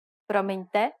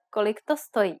 Promiňte, kolik to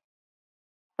stojí.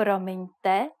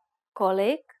 Promiňte,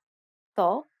 kolik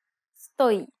to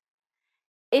stojí.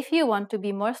 If you want to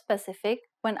be more specific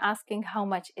when asking how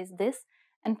much is this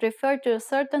and refer to a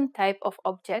certain type of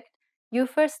object, you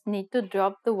first need to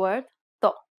drop the word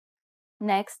to.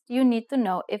 Next, you need to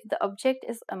know if the object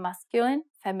is a masculine,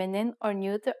 feminine, or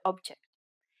neuter object.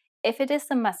 If it is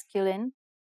a masculine,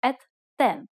 add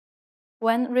ten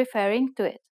when referring to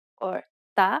it, or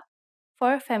ta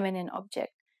for a feminine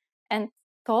object, and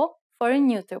to for a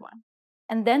neuter one.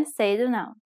 And then say the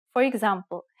noun. For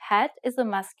example, hat is a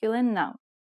masculine noun,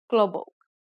 klobouk.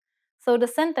 So the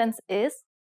sentence is,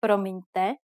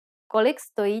 promiňte, kolik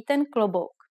stojí ten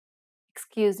klobouk?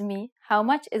 Excuse me, how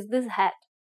much is this hat?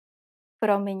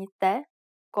 Promiňte,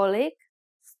 kolik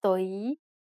stojí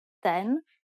ten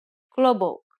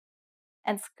klobouk?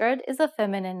 And skirt is a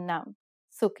feminine noun,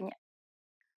 sukně.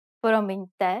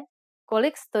 Promiňte,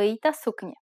 kolik stojí ta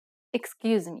sukně?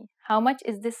 Excuse me, how much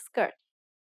is this skirt?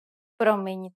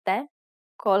 Promiňte,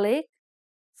 kolik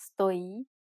stojí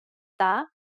ta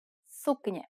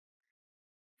sukně?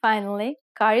 Finally,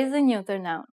 car is a neuter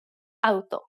noun,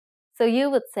 auto. So you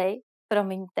would say,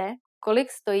 promiňte, kolik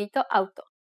stojí to auto?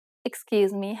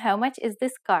 Excuse me, how much is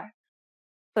this car?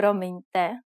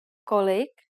 Promiňte, kolik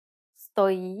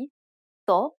stojí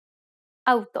to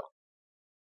auto?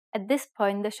 At this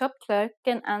point, the shop clerk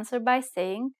can answer by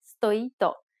saying stojí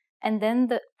to, and then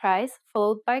the price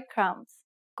followed by crowns,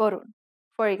 korun.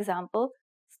 For example,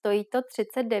 stojí to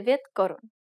 39 korun.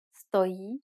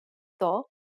 Stojí to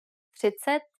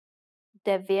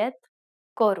 39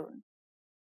 korun.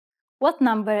 What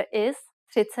number is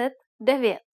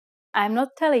 39? I'm not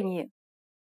telling you.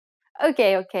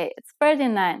 Okay, it's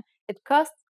 39. It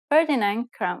costs 39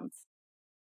 crowns.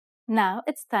 Now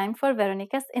it's time for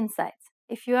Veronica's insights.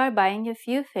 If you are buying a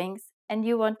few things and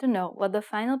you want to know what the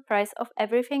final price of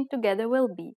everything together will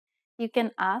be, you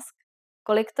can ask,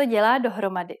 kolik to dělá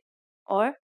dohromady?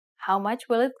 Or, how much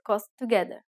will it cost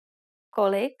together?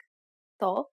 Kolik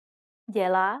to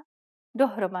dělá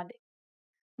dohromady?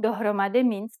 Dohromady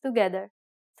means together.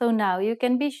 So now you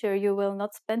can be sure you will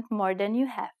not spend more than you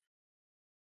have.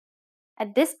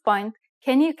 At this point,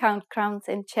 can you count crowns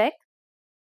in Czech?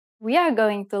 We are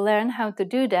going to learn how to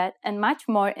do that and much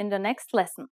more in the next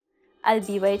lesson. I'll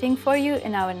be waiting for you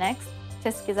in our next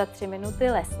Česky za 3 minuty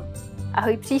lesson.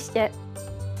 Ahoj příště!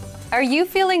 Are you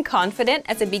feeling confident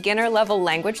as a beginner level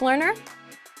language learner?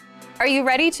 Are you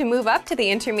ready to move up to the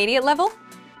intermediate level?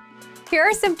 Here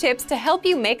are some tips to help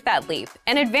you make that leap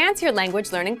and advance your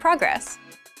language learning progress.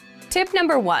 Tip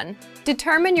number 1,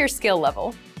 determine your skill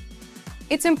level.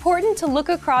 It's important to look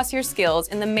across your skills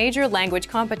in the major language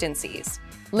competencies: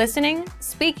 listening,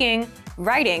 speaking,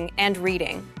 writing, and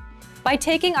reading. By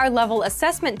taking our level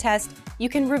assessment test, you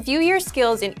can review your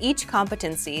skills in each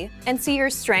competency and see your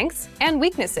strengths and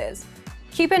weaknesses.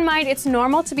 Keep in mind it's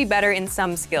normal to be better in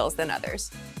some skills than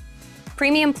others.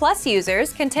 Premium Plus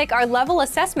users can take our level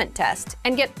assessment test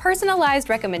and get personalized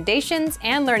recommendations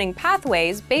and learning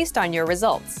pathways based on your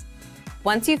results.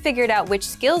 Once you've figured out which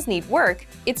skills need work,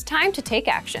 it's time to take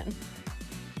action.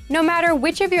 No matter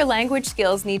which of your language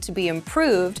skills need to be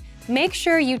improved, make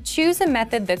sure you choose a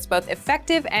method that's both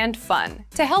effective and fun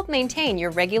to help maintain your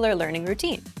regular learning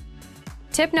routine.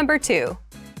 Tip number 2,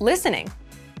 listening.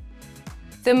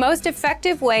 The most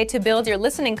effective way to build your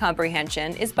listening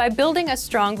comprehension is by building a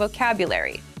strong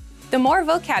vocabulary. The more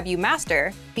vocab you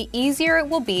master, the easier it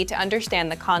will be to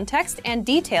understand the context and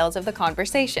details of the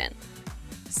conversation.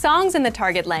 Songs in the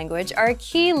target language are a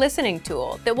key listening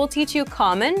tool that will teach you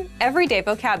common, everyday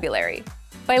vocabulary.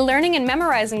 By learning and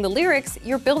memorizing the lyrics,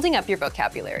 you're building up your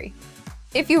vocabulary.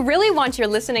 If you really want your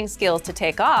listening skills to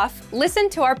take off, listen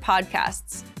to our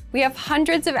podcasts. We have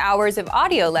hundreds of hours of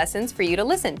audio lessons for you to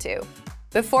listen to.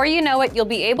 Before you know it, you'll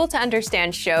be able to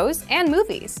understand shows and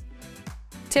movies.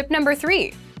 Tip number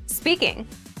 3, speaking.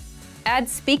 Add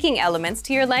speaking elements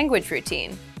to your language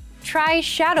routine. Try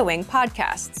shadowing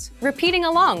podcasts, repeating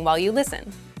along while you listen.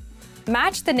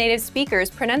 Match the native speaker's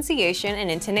pronunciation and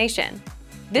intonation.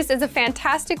 This is a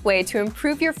fantastic way to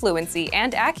improve your fluency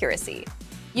and accuracy.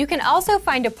 You can also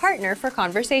find a partner for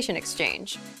conversation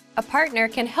exchange. A partner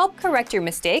can help correct your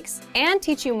mistakes and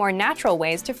teach you more natural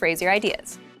ways to phrase your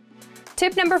ideas.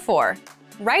 Tip number 4,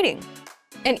 writing.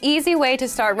 An easy way to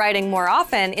start writing more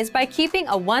often is by keeping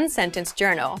a one-sentence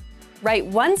journal. Write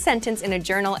one sentence in a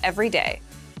journal every day.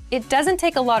 It doesn't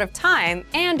take a lot of time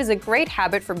and is a great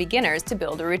habit for beginners to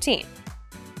build a routine.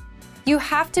 You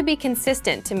have to be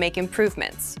consistent to make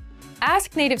improvements.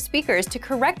 Ask native speakers to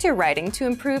correct your writing to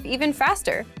improve even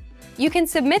faster. You can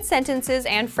submit sentences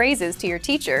and phrases to your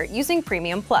teacher using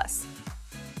Premium Plus.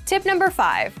 Tip number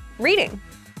 5, reading.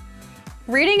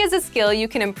 Reading is a skill you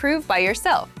can improve by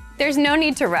yourself. There's no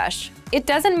need to rush. It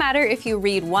doesn't matter if you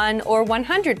read 1 or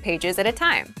 100 pages at a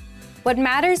time. What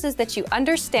matters is that you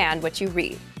understand what you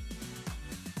read.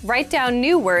 Write down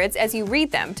new words as you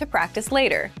read them to practice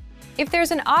later. If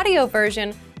there's an audio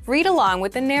version, read along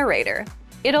with the narrator.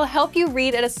 It'll help you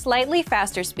read at a slightly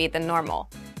faster speed than normal.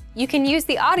 You can use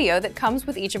the audio that comes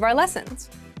with each of our lessons.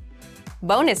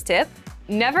 Bonus tip,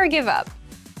 never give up.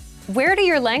 Where do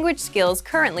your language skills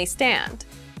currently stand?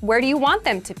 Where do you want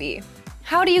them to be?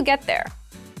 How do you get there?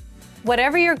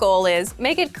 Whatever your goal is,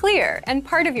 make it clear and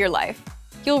part of your life.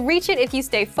 You'll reach it if you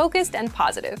stay focused and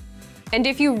positive. And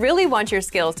if you really want your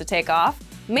skills to take off,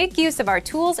 make use of our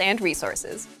tools and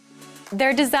resources.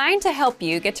 They're designed to help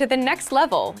you get to the next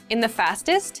level in the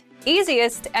fastest,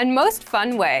 easiest, and most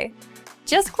fun way.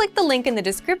 Just click the link in the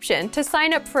description to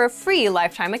sign up for a free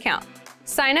lifetime account.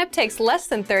 Sign up takes less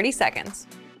than 30 seconds.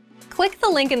 Click the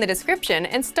link in the description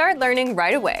and start learning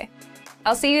right away.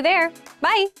 I'll see you there.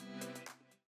 Bye!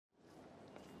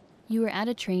 You are at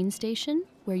a train station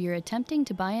where you're attempting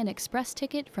to buy an express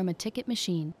ticket from a ticket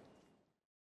machine.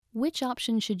 Which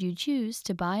option should you choose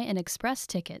to buy an express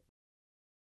ticket?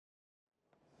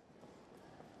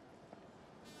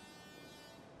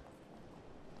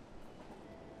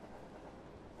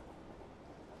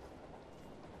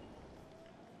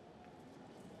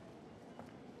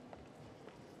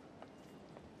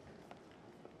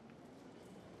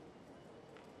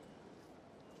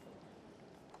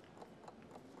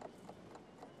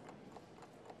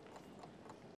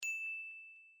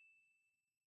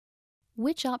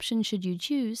 Which option should you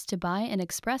choose to buy an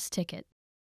express ticket?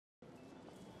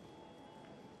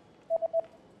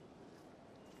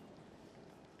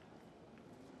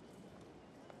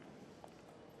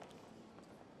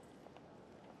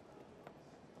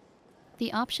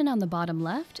 The option on the bottom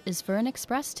left is for an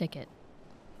express ticket.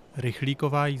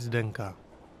 Rychlíková jízdenka.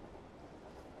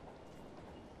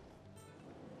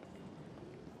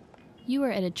 You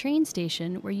are at a train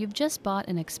station where you've just bought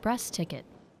an express ticket.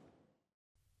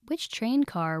 Which train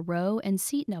car, row, and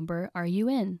seat number are you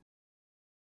in?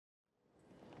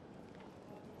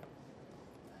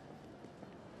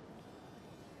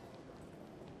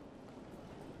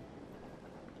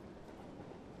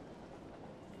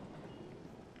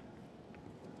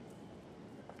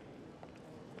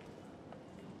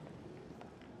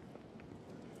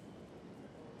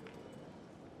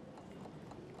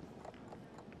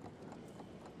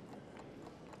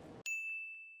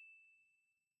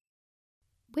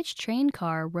 Which train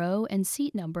car, row, and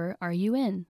seat number are you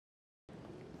in?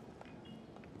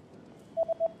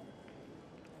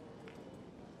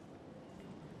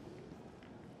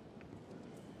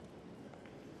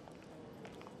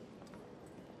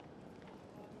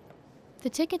 The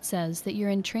ticket says that you're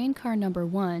in train car number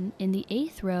 1 in the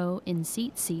 8th row in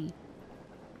seat C.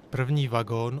 První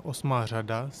vagón, 8.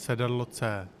 řada, sedadlo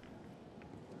C.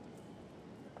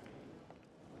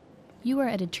 You are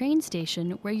at a train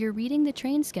station where you're reading the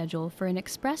train schedule for an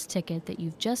express ticket that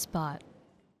you've just bought.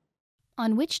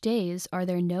 On which days are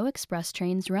there no express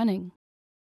trains running?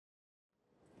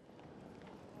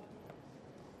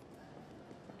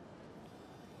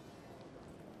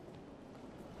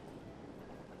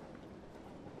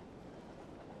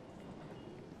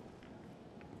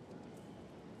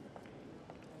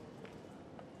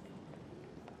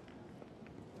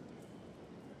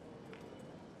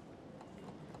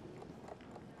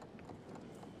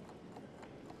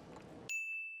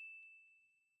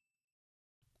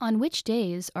 On which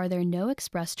days are there no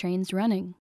express trains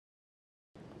running?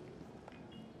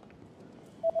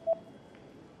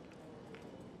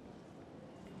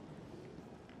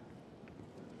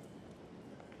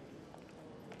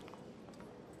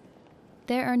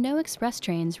 There are no express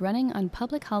trains running on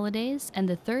public holidays and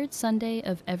the third Sunday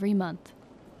of every month.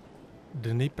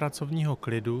 Dny pracovního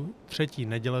klidu, 3.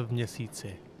 neděle v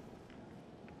měsíci.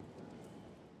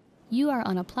 You are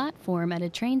on a platform at a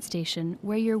train station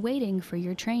where you're waiting for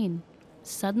your train.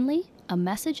 Suddenly, a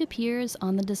message appears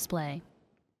on the display.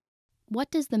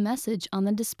 What does the message on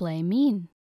the display mean?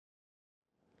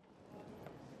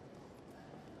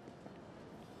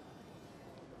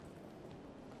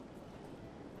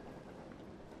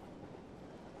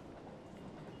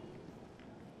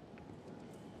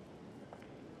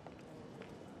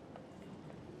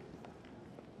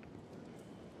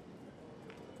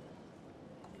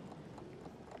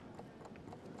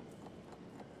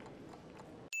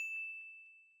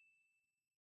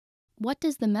 What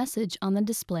does the message on the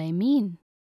display mean?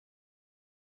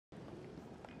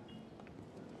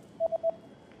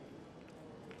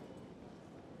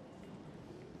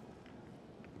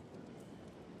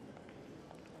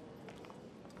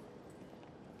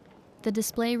 The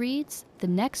display reads, "The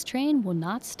next train will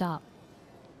not stop."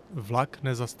 Vlak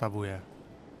nezastavuje.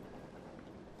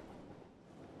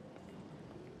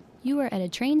 You are at a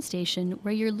train station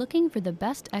where you're looking for the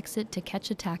best exit to catch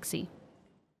a taxi.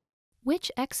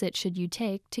 Which exit should you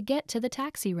take to get to the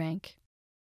taxi rank?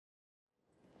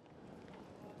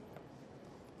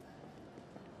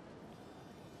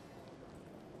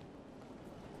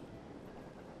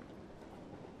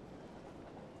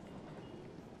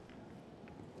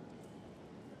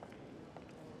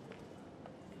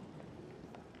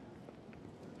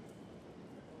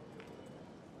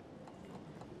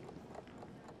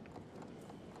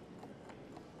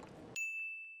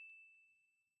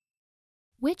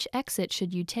 Which exit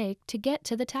should you take to get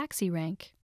to the taxi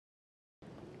rank?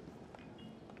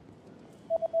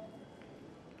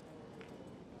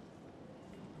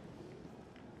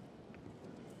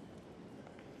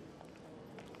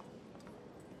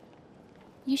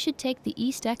 You should take the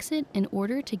east exit in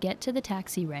order to get to the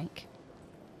taxi rank.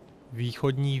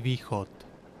 Východní východ.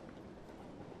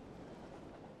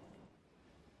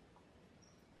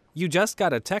 You just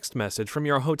got a text message from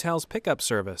your hotel's pickup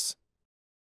service.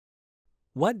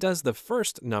 What does the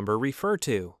first number refer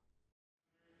to?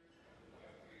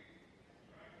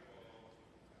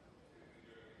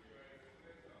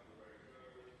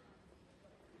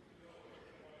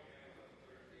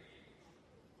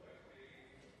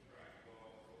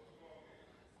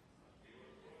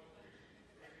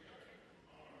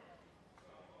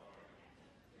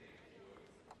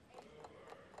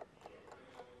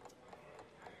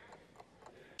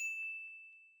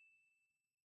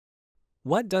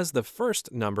 What does the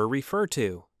first number refer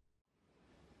to?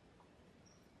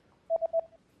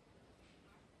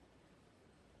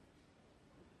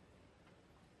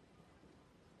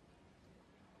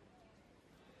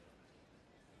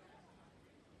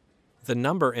 The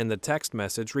number in the text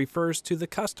message refers to the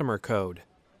customer code.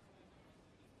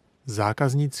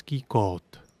 Zákaznický kód.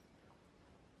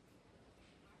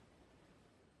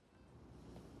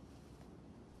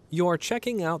 You're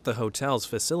checking out the hotel's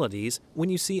facilities when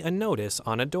you see a notice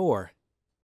on a door.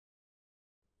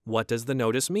 What does the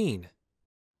notice mean?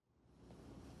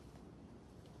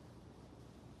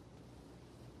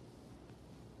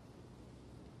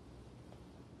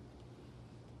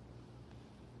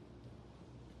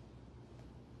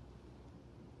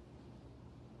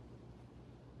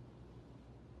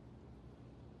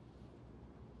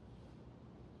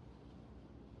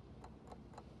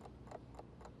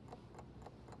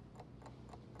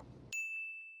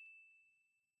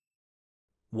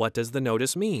 What does the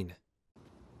notice mean?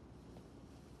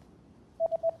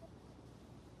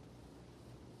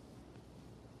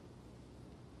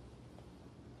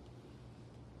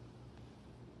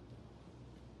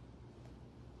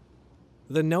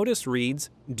 The notice reads,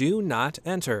 "Do not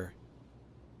enter."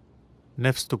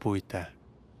 Nevstupujte.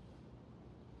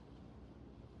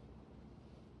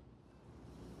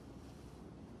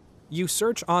 You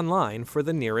search online for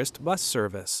the nearest bus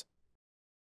service.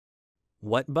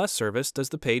 What bus service does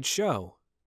the page show?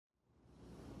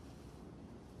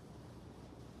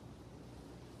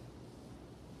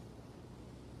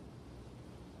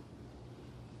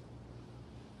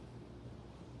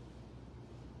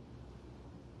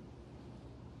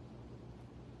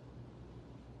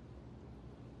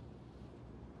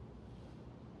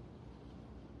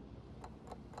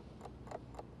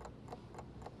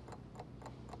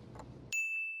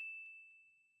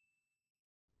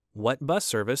 What bus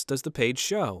service does the page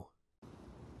show?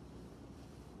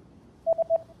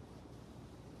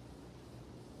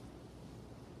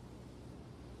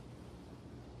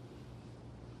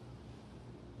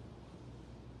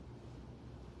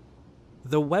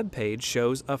 The web page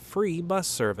shows a free bus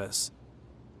service.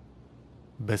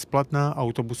 Bezplatná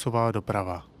autobusová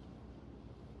doprava.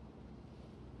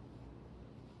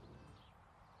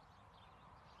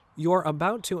 You're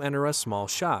about to enter a small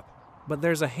shop, but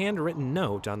there's a handwritten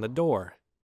note on the door.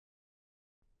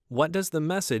 What does the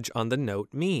message on the note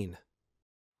mean?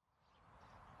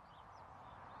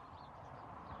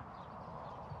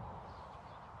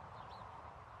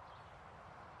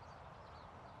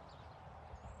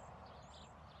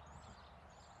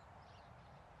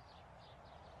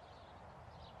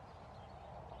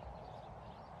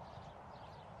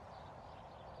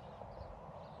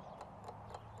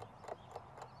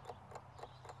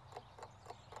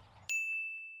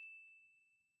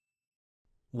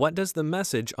 What does the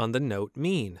message on the note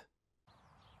mean?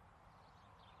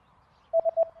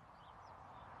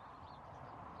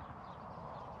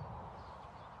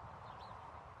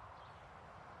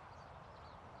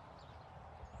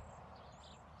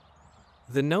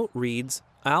 The note reads,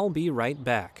 "I'll be right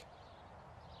back."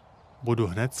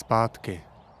 Budu hned zpátky.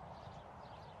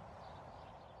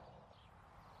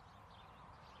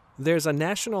 There's a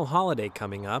national holiday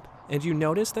coming up, and you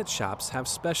notice that shops have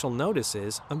special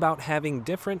notices about having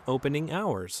different opening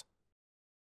hours.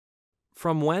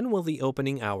 From when will the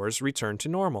opening hours return to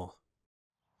normal?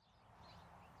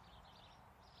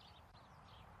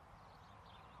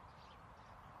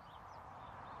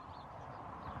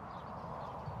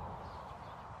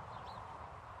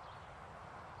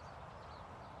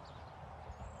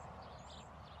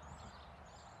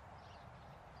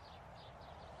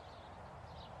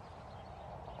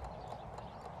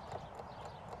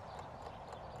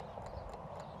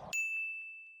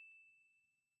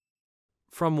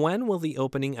 From when will the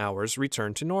opening hours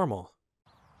return to normal?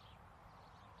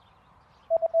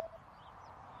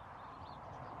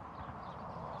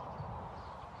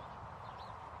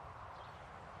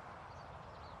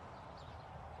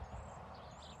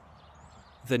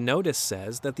 The notice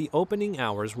says that the opening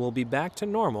hours will be back to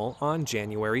normal on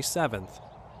January 7th.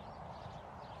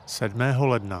 7.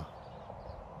 ledna.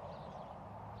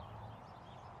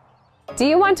 Do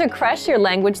you want to crush your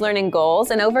language learning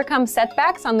goals and overcome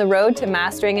setbacks on the road to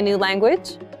mastering a new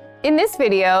language? In this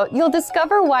video, you'll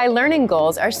discover why learning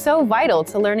goals are so vital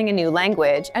to learning a new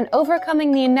language and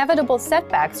overcoming the inevitable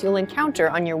setbacks you'll encounter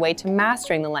on your way to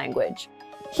mastering the language.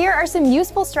 Here are some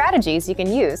useful strategies you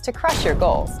can use to crush your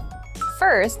goals.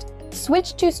 First,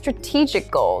 switch to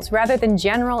strategic goals rather than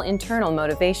general internal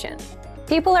motivation.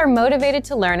 People are motivated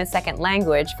to learn a second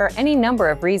language for any number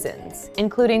of reasons,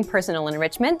 including personal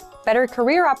enrichment, better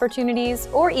career opportunities,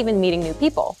 or even meeting new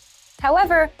people.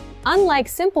 However, unlike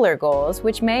simpler goals,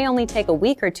 which may only take a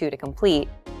week or two to complete,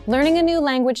 learning a new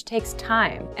language takes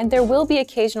time, and there will be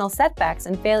occasional setbacks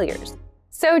and failures.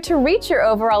 So to reach your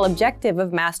overall objective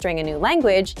of mastering a new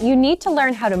language, you need to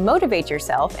learn how to motivate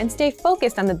yourself and stay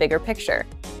focused on the bigger picture.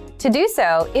 To do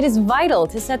so, it is vital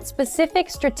to set specific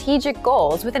strategic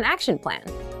goals with an action plan.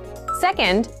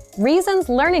 Second, reasons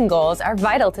learning goals are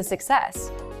vital to success.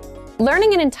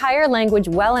 Learning an entire language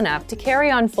well enough to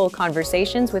carry on full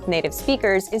conversations with native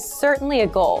speakers is certainly a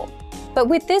goal. But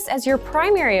with this as your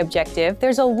primary objective,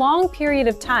 there's a long period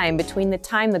of time between the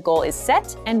time the goal is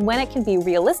set and when it can be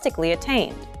realistically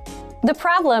attained. The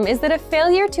problem is that a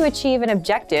failure to achieve an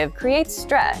objective creates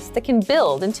stress that can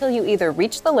build until you either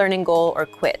reach the learning goal or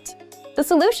quit. The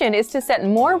solution is to set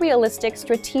more realistic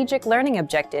strategic learning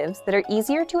objectives that are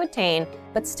easier to attain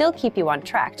but still keep you on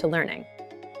track to learning.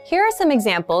 Here are some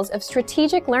examples of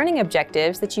strategic learning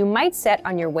objectives that you might set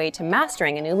on your way to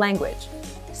mastering a new language.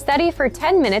 Study for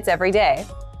 10 minutes every day.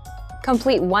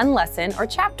 Complete one lesson or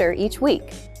chapter each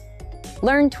week.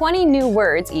 Learn 20 new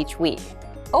words each week.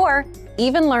 Or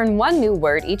even learn one new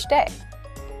word each day.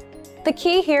 The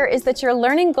key here is that your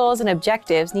learning goals and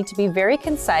objectives need to be very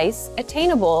concise,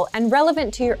 attainable, and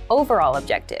relevant to your overall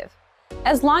objective.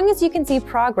 As long as you can see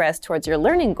progress towards your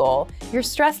learning goal, your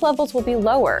stress levels will be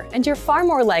lower and you're far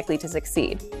more likely to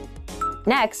succeed.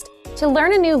 Next, to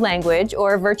learn a new language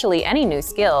or virtually any new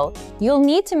skill, you'll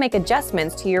need to make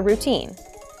adjustments to your routine.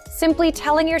 Simply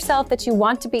telling yourself that you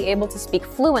want to be able to speak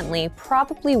fluently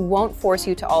probably won't force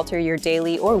you to alter your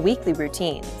daily or weekly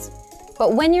routines.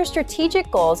 But when your strategic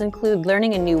goals include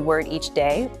learning a new word each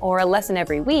day or a lesson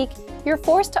every week, you're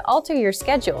forced to alter your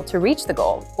schedule to reach the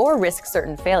goal or risk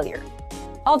certain failure.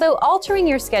 Although altering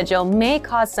your schedule may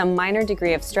cause some minor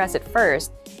degree of stress at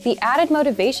first, the added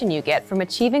motivation you get from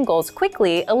achieving goals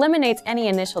quickly eliminates any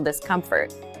initial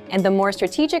discomfort. And the more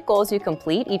strategic goals you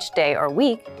complete each day or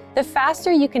week, the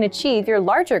faster you can achieve your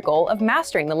larger goal of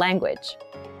mastering the language.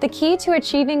 The key to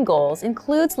achieving goals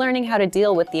includes learning how to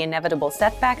deal with the inevitable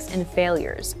setbacks and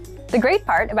failures. The great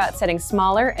part about setting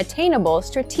smaller, attainable,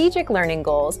 strategic learning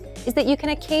goals is that you can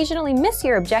occasionally miss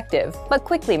your objective, but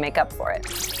quickly make up for it.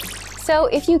 So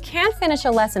if you can't finish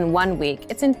a lesson one week,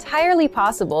 it's entirely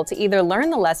possible to either learn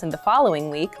the lesson the following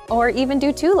week or even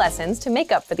do 2 lessons to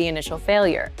make up for the initial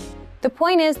failure. The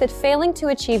point is that failing to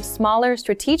achieve smaller,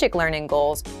 strategic learning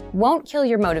goals won't kill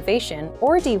your motivation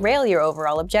or derail your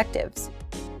overall objectives.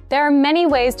 There are many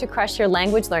ways to crush your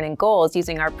language learning goals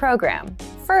using our program.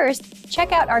 First,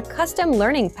 check out our custom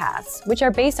learning paths, which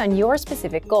are based on your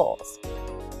specific goals.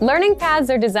 Learning paths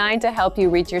are designed to help you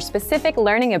reach your specific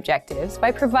learning objectives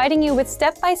by providing you with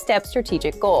step-by-step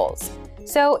strategic goals.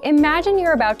 So imagine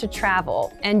you're about to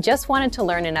travel and just wanted to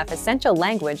learn enough essential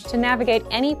language to navigate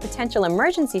any potential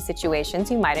emergency situations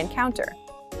you might encounter.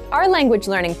 Our language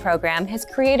learning program has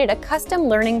created a custom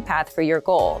learning path for your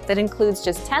goal that includes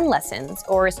just 10 lessons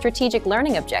or strategic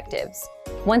learning objectives.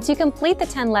 Once you complete the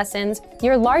 10 lessons,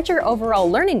 your larger overall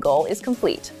learning goal is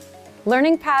complete.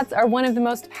 Learning paths are one of the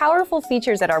most powerful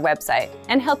features at our website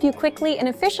and help you quickly and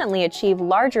efficiently achieve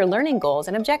larger learning goals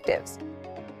and objectives.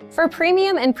 For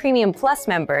Premium and Premium Plus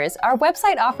members, our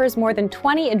website offers more than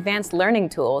 20 advanced learning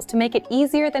tools to make it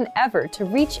easier than ever to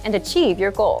reach and achieve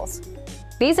your goals.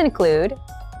 These include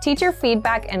teacher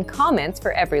feedback and comments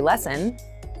for every lesson,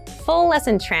 full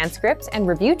lesson transcripts and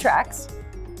review tracks,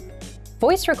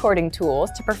 voice recording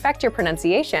tools to perfect your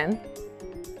pronunciation,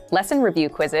 lesson review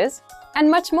quizzes,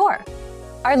 and much more.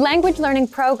 Our language learning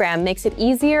program makes it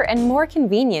easier and more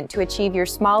convenient to achieve your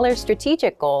smaller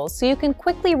strategic goals so you can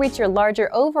quickly reach your larger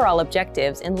overall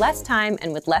objectives in less time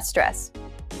and with less stress.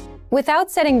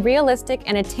 Without setting realistic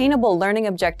and attainable learning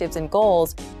objectives and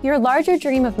goals, your larger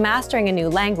dream of mastering a new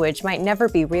language might never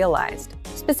be realized.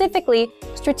 Specifically,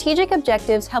 strategic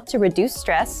objectives help to reduce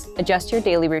stress, adjust your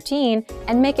daily routine,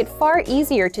 and make it far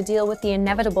easier to deal with the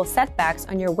inevitable setbacks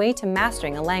on your way to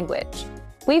mastering a language.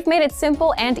 We've made it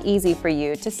simple and easy for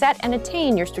you to set and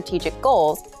attain your strategic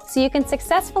goals so you can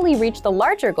successfully reach the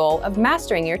larger goal of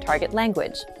mastering your target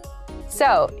language.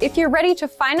 So, if you're ready to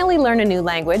finally learn a new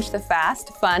language the fast,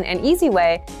 fun, and easy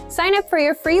way, sign up for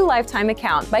your free lifetime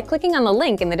account by clicking on the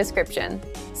link in the description.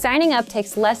 Signing up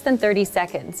takes less than 30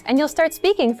 seconds, and you'll start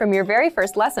speaking from your very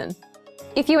first lesson.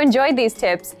 If you enjoyed these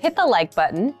tips, hit the like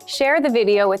button, share the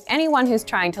video with anyone who's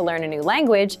trying to learn a new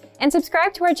language, and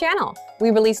subscribe to our channel.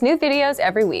 We release new videos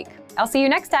every week. I'll see you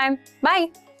next time. Bye!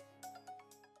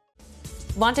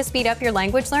 Want to speed up your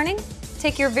language learning?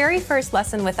 Take your very first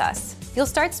lesson with us. You'll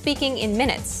start speaking in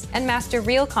minutes and master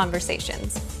real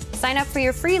conversations. Sign up for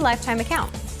your free lifetime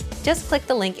account. Just click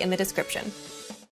the link in the description.